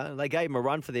 Manly, they gave them a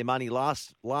run for their money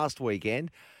last weekend.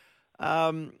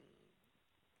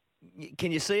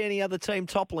 Can you see any other team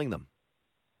toppling them?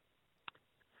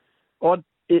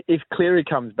 If Cleary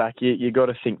comes back, you got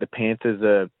to think the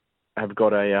Panthers have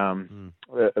got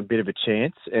a bit of a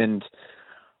chance, and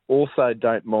also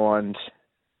don't mind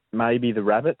maybe the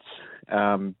Rabbits.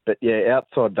 But yeah,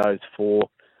 outside those 4,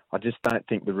 I just don't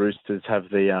think the Roosters have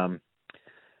the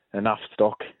enough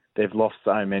stock. They've lost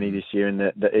so many this year, and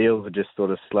the Eels are just sort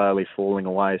of slowly falling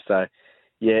away. So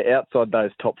yeah, outside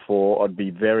those top 4, I'd be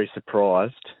very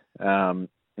surprised. And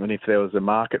if there was a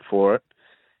market for it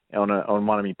on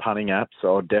one of my punting apps,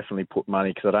 I'd definitely put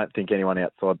money, because I don't think anyone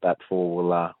outside that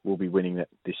 4 will be winning that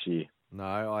this year. No,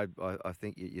 I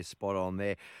think you're spot on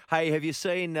there. Hey, have you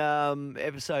seen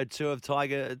episode 2 of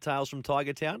Tales from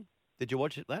Tiger Town? Did you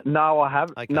watch that? No, I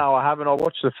haven't. Okay. No, I haven't. I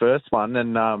watched the first one,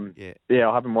 and I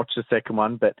haven't watched the second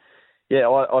one. But yeah,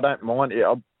 I don't mind.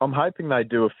 I'm hoping they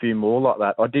do a few more like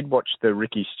that. I did watch the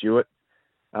Ricky Stewart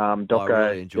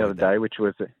doco the other day, which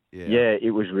was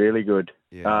it was really good.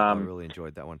 Yeah, I really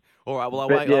enjoyed that one. All right, well, I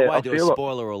won't do a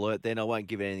spoiler alert then. I won't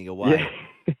give anything away.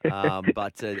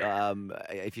 But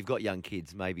if you've got young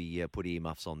kids, maybe put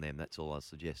earmuffs on them. That's all I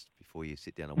suggest before you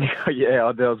sit down and watch.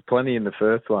 Yeah, there was plenty in the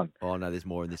first one. Oh, no, there's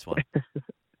more in this one.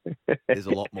 There's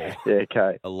a lot more. Yeah,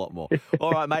 okay. A lot more.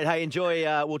 All right, mate. Hey, enjoy.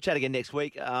 We'll chat again next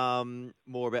week.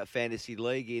 More about Fantasy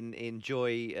League.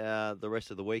 Enjoy the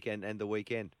rest of the weekend and the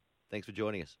weekend. Thanks for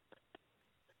joining us.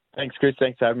 Thanks, Chris.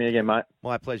 Thanks for having me again, mate.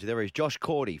 My pleasure. There is Josh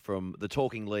Cordy from the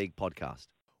Talking League podcast.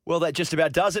 Well, that just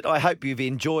about does it. I hope you've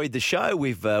enjoyed the show.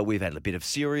 We've had a bit of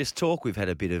serious talk. We've had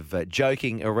a bit of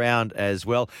joking around as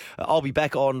well. I'll be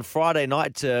back on Friday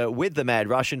night with the Mad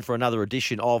Russian for another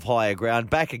edition of Higher Ground.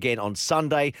 Back again on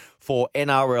Sunday for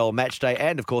NRL Match Day.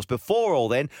 And, of course, before all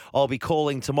then, I'll be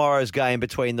calling tomorrow's game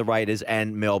between the Raiders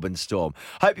and Melbourne Storm.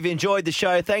 Hope you've enjoyed the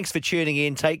show. Thanks for tuning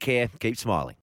in. Take care. Keep smiling.